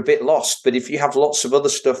 then you're a bit lost. But if you have lots of other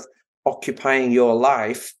stuff occupying your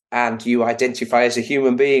life and you identify as a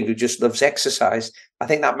human being who just loves exercise, I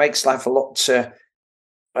think that makes life a lot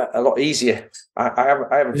easier. I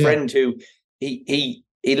have a friend who he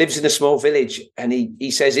lives in a small village, and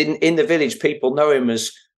he says in the village people know him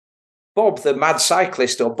as Bob the mad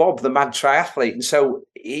cyclist or Bob the mad triathlete, and so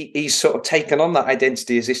he's sort of taken on that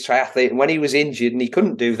identity as this triathlete. And when he was injured and he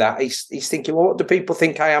couldn't do that, he's thinking, well, what do people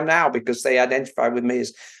think I am now, because they identify with me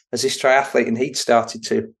as this triathlete, and he'd started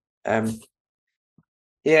to.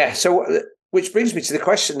 So which brings me to the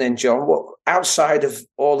question then, John, what outside of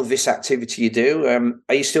all of this activity you do,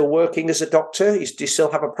 are you still working as a doctor? Do you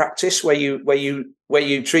still have a practice where you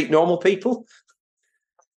treat normal people?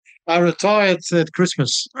 I retired at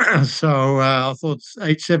Christmas, so I thought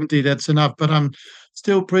age 70, that's enough, but I'm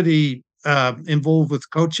still pretty involved with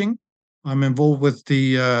coaching. I'm involved with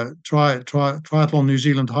the Triathlon New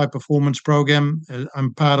Zealand High Performance Program.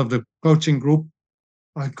 I'm part of the coaching group.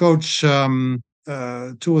 I coach 2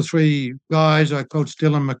 or 3 guys. I coach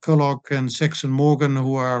Dylan McCulloch and Saxon Morgan,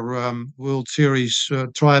 who are World Series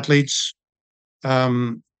triathletes.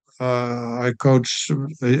 I coach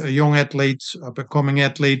a young athlete, a becoming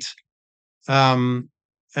athlete, and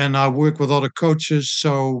I work with other coaches.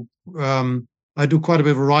 So I do quite a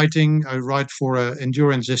bit of writing. I write for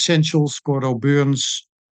Endurance Essentials, Gordo Burns,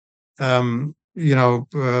 cyberspace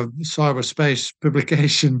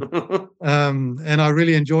publication. And I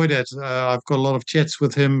really enjoy that. I've got a lot of chats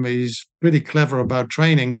with him. He's pretty clever about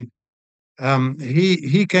training.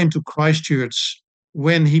 He came to Christchurch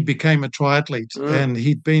when he became a triathlete, and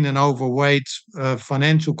he'd been an overweight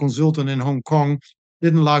financial consultant in Hong Kong,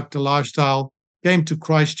 didn't like the lifestyle, came to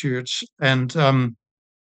Christchurch and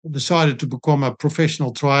decided to become a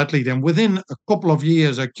professional triathlete. And within a couple of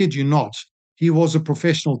years, I kid you not, he was a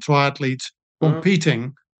professional triathlete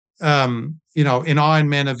competing, in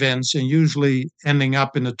Ironman events, and usually ending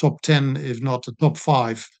up in the top 10, if not the top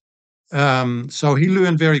 5. So he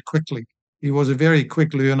learned very quickly. He was a very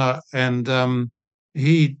quick learner, and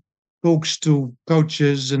he talks to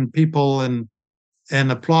coaches and people and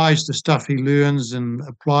applies the stuff he learns and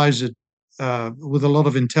applies it with a lot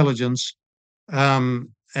of intelligence. And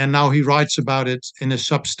now he writes about it in a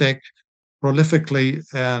Substack prolifically,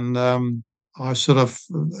 and I sort of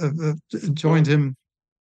joined him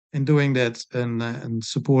in doing that and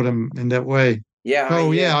support him in that way.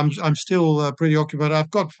 I'm still pretty occupied. I've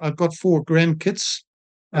got 4 grandkids,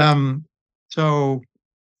 so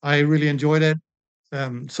I really enjoy that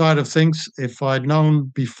side of things. If I'd known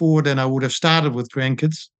before, then I would have started with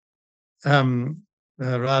grandkids rather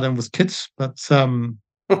than with kids. But so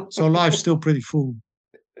life's still pretty full.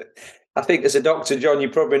 I think as a doctor, John, you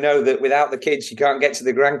probably know that without the kids, you can't get to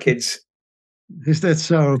the grandkids. Is that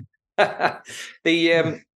so? Are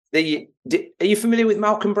you familiar with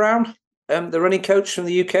Malcolm Brown, the running coach from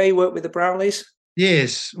the UK, worked with the Brownlees?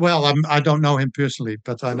 Yes. Well, I don't know him personally,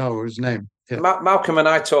 but I know his name. Yeah. Malcolm and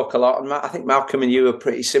I talk a lot, and I think Malcolm and you are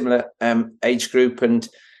pretty similar age group, and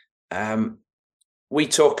we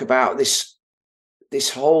talk about this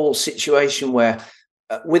whole situation where,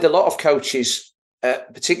 with a lot of coaches,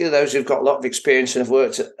 particularly those who've got a lot of experience and have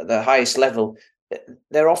worked at the highest level,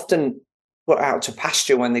 they're often put out to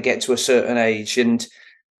pasture when they get to a certain age, and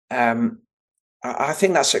I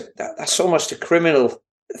think that's almost a criminal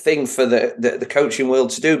thing for the coaching world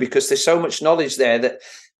to do, because there's so much knowledge there that,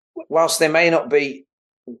 whilst they may not be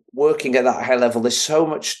working at that high level, there's so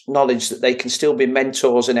much knowledge that they can still be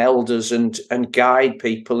mentors and elders and guide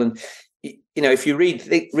people. And if you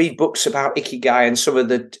read books about Ikigai and some of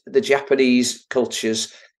the Japanese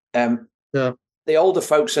cultures, the older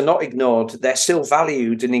folks are not ignored. They're still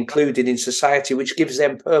valued and included in society, which gives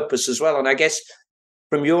them purpose as well. And I guess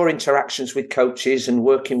from your interactions with coaches and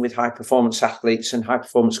working with high performance athletes and high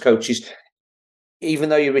performance coaches, even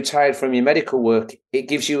though you're retired from your medical work, it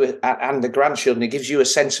gives you, and the grandchildren, it gives you a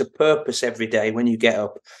sense of purpose every day when you get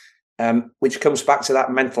up, which comes back to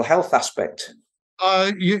that mental health aspect.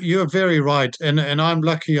 You're very right. And I'm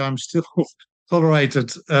lucky I'm still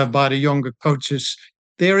tolerated by the younger coaches.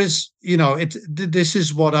 There is, this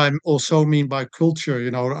is what I also mean by culture.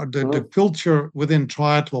 The culture within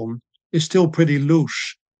triathlon is still pretty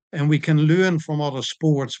loose, and we can learn from other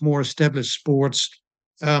sports, more established sports.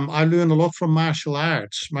 I learn a lot from martial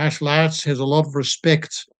arts. Martial arts has a lot of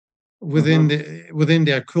respect within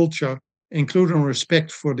their culture, including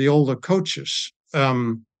respect for the older coaches.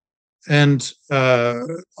 I'm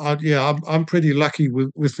pretty lucky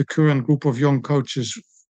with the current group of young coaches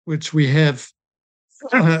which we have,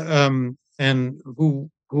 and who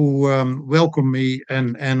welcome me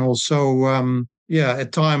and also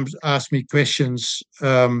at times ask me questions.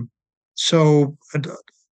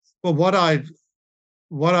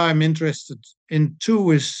 What I'm interested in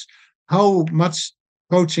too is how much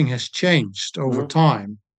coaching has changed over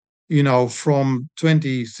time. From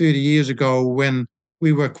 20, 30 years ago, when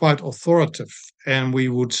we were quite authoritative and we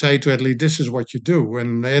would say to athletes, this is what you do,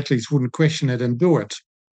 and the athletes wouldn't question it and do it.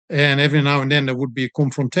 And every now and then there would be a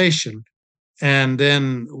confrontation, and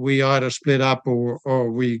then we either split up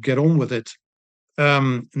or we get on with it.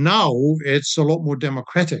 Now it's a lot more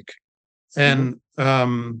democratic. And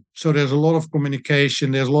so there's a lot of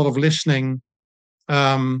communication, there's a lot of listening.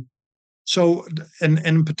 So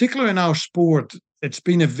in particular in our sport, it's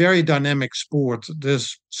been a very dynamic sport.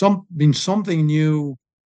 There's been something new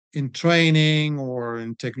in training or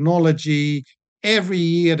in technology. Every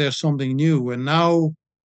year there's something new. And now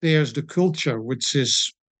there's the culture, which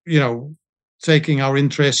is, taking our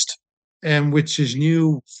interest and which is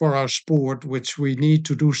new for our sport, which we need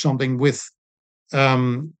to do something with.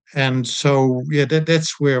 And so,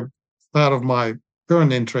 that's where part of my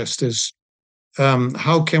current interest is.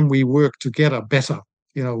 How can we work together better,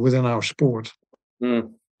 within our sport?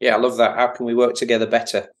 Yeah, I love that. How can we work together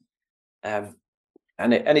better? And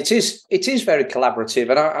it is very collaborative.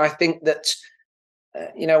 And I think that,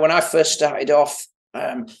 when I first started off,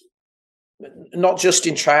 not just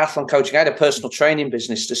in triathlon coaching, I had a personal training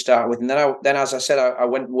business to start with. And then as I said, I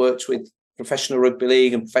went and worked with professional rugby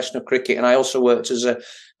league and professional cricket. And I also worked as a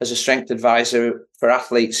strength advisor for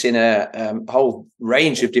athletes in a whole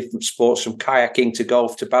range of different sports, from kayaking to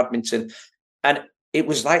golf to badminton. And it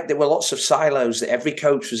was like there were lots of silos, that every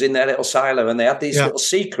coach was in their little silo, and they had these little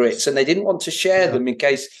secrets, and they didn't want to share them in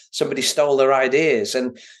case somebody stole their ideas.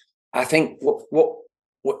 And I think what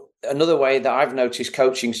another way that I've noticed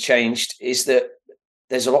coaching's changed is that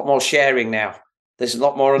there's a lot more sharing now. There's a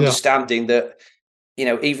lot more understanding that,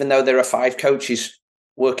 even though there are 5 coaches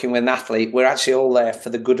working with an athlete, we're actually all there for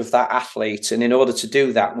the good of that athlete. And in order to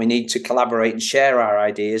do that, we need to collaborate and share our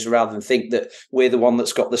ideas rather than think that we're the one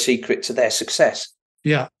that's got the secret to their success.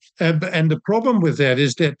 Yeah. And the problem with that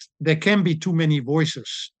is that there can be too many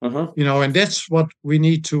voices, and that's what we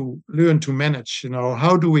need to learn to manage.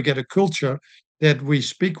 How do we get a culture that we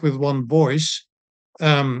speak with one voice,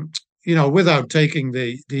 without taking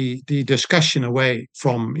the discussion away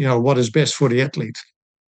from, what is best for the athlete.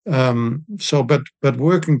 But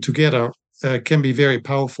working together can be very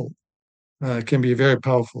powerful. Can be a very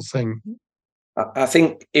powerful thing. I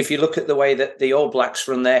think if you look at the way that the All Blacks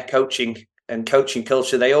run their coaching and coaching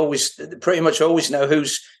culture, they pretty much always know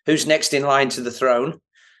who's next in line to the throne.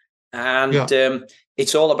 And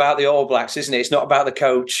it's all about the All Blacks, isn't it? It's not about the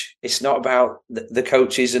coach. It's not about the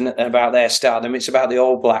coaches and about their stardom. It's about the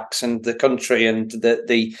All Blacks and the country and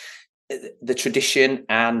the tradition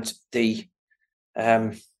and the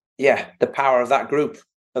power of that group,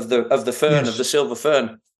 of the fern, of the silver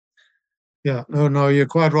fern. Yeah, no, you're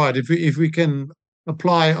quite right. If we can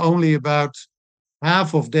apply only about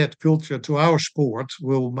half of that culture to our sport,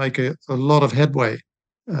 we'll make a lot of headway.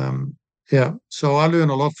 So I learn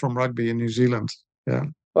a lot from rugby in New Zealand. Yeah.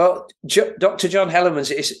 Well, Dr. John Hellemans,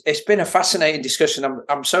 it's been a fascinating discussion.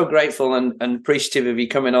 I'm so grateful and appreciative of you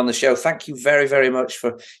coming on the show. Thank you very, very much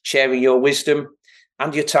for sharing your wisdom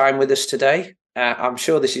and your time with us today. I'm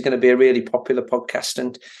sure this is going to be a really popular podcast,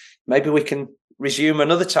 and maybe we can resume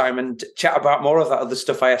another time and chat about more of that other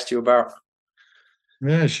stuff I asked you about.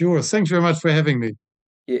 Yeah, sure. Thanks very much for having me.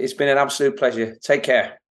 It's been an absolute pleasure. Take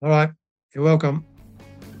care. All right. You're welcome.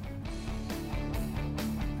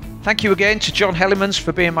 Thank you again to John Hellemans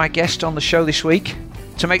for being my guest on the show this week.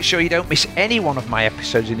 To make sure you don't miss any one of my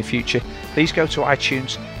episodes in the future, please go to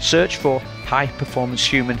iTunes, search for High Performance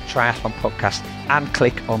Human Triathlon Podcast and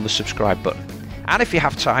click on the subscribe button. And if you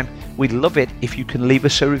have time, we'd love it if you can leave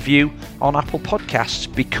us a review on Apple Podcasts,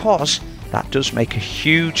 because that does make a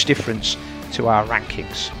huge difference to our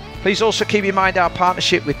rankings. Please also keep in mind our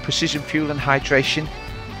partnership with Precision Fuel and Hydration,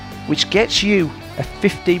 which gets you a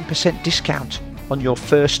 15% discount on your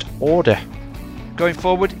first order. Going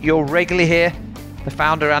forward, you'll regularly hear the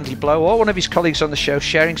founder Andy Blow or one of his colleagues on the show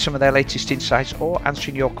sharing some of their latest insights or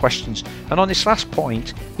answering your questions. And on this last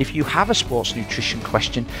point, if you have a sports nutrition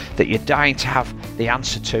question that you're dying to have the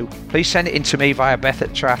answer to, please send it in to me via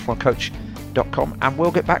beth@triathloncoach.com and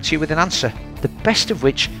we'll get back to you with an answer, the best of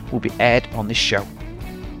which will be aired on this show.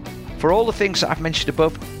 For all the things that I've mentioned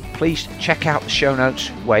above, please check out the show notes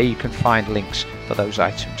where you can find links for those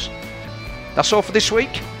items. That's all for this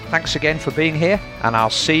week. Thanks again for being here, and I'll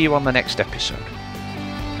see you on the next episode.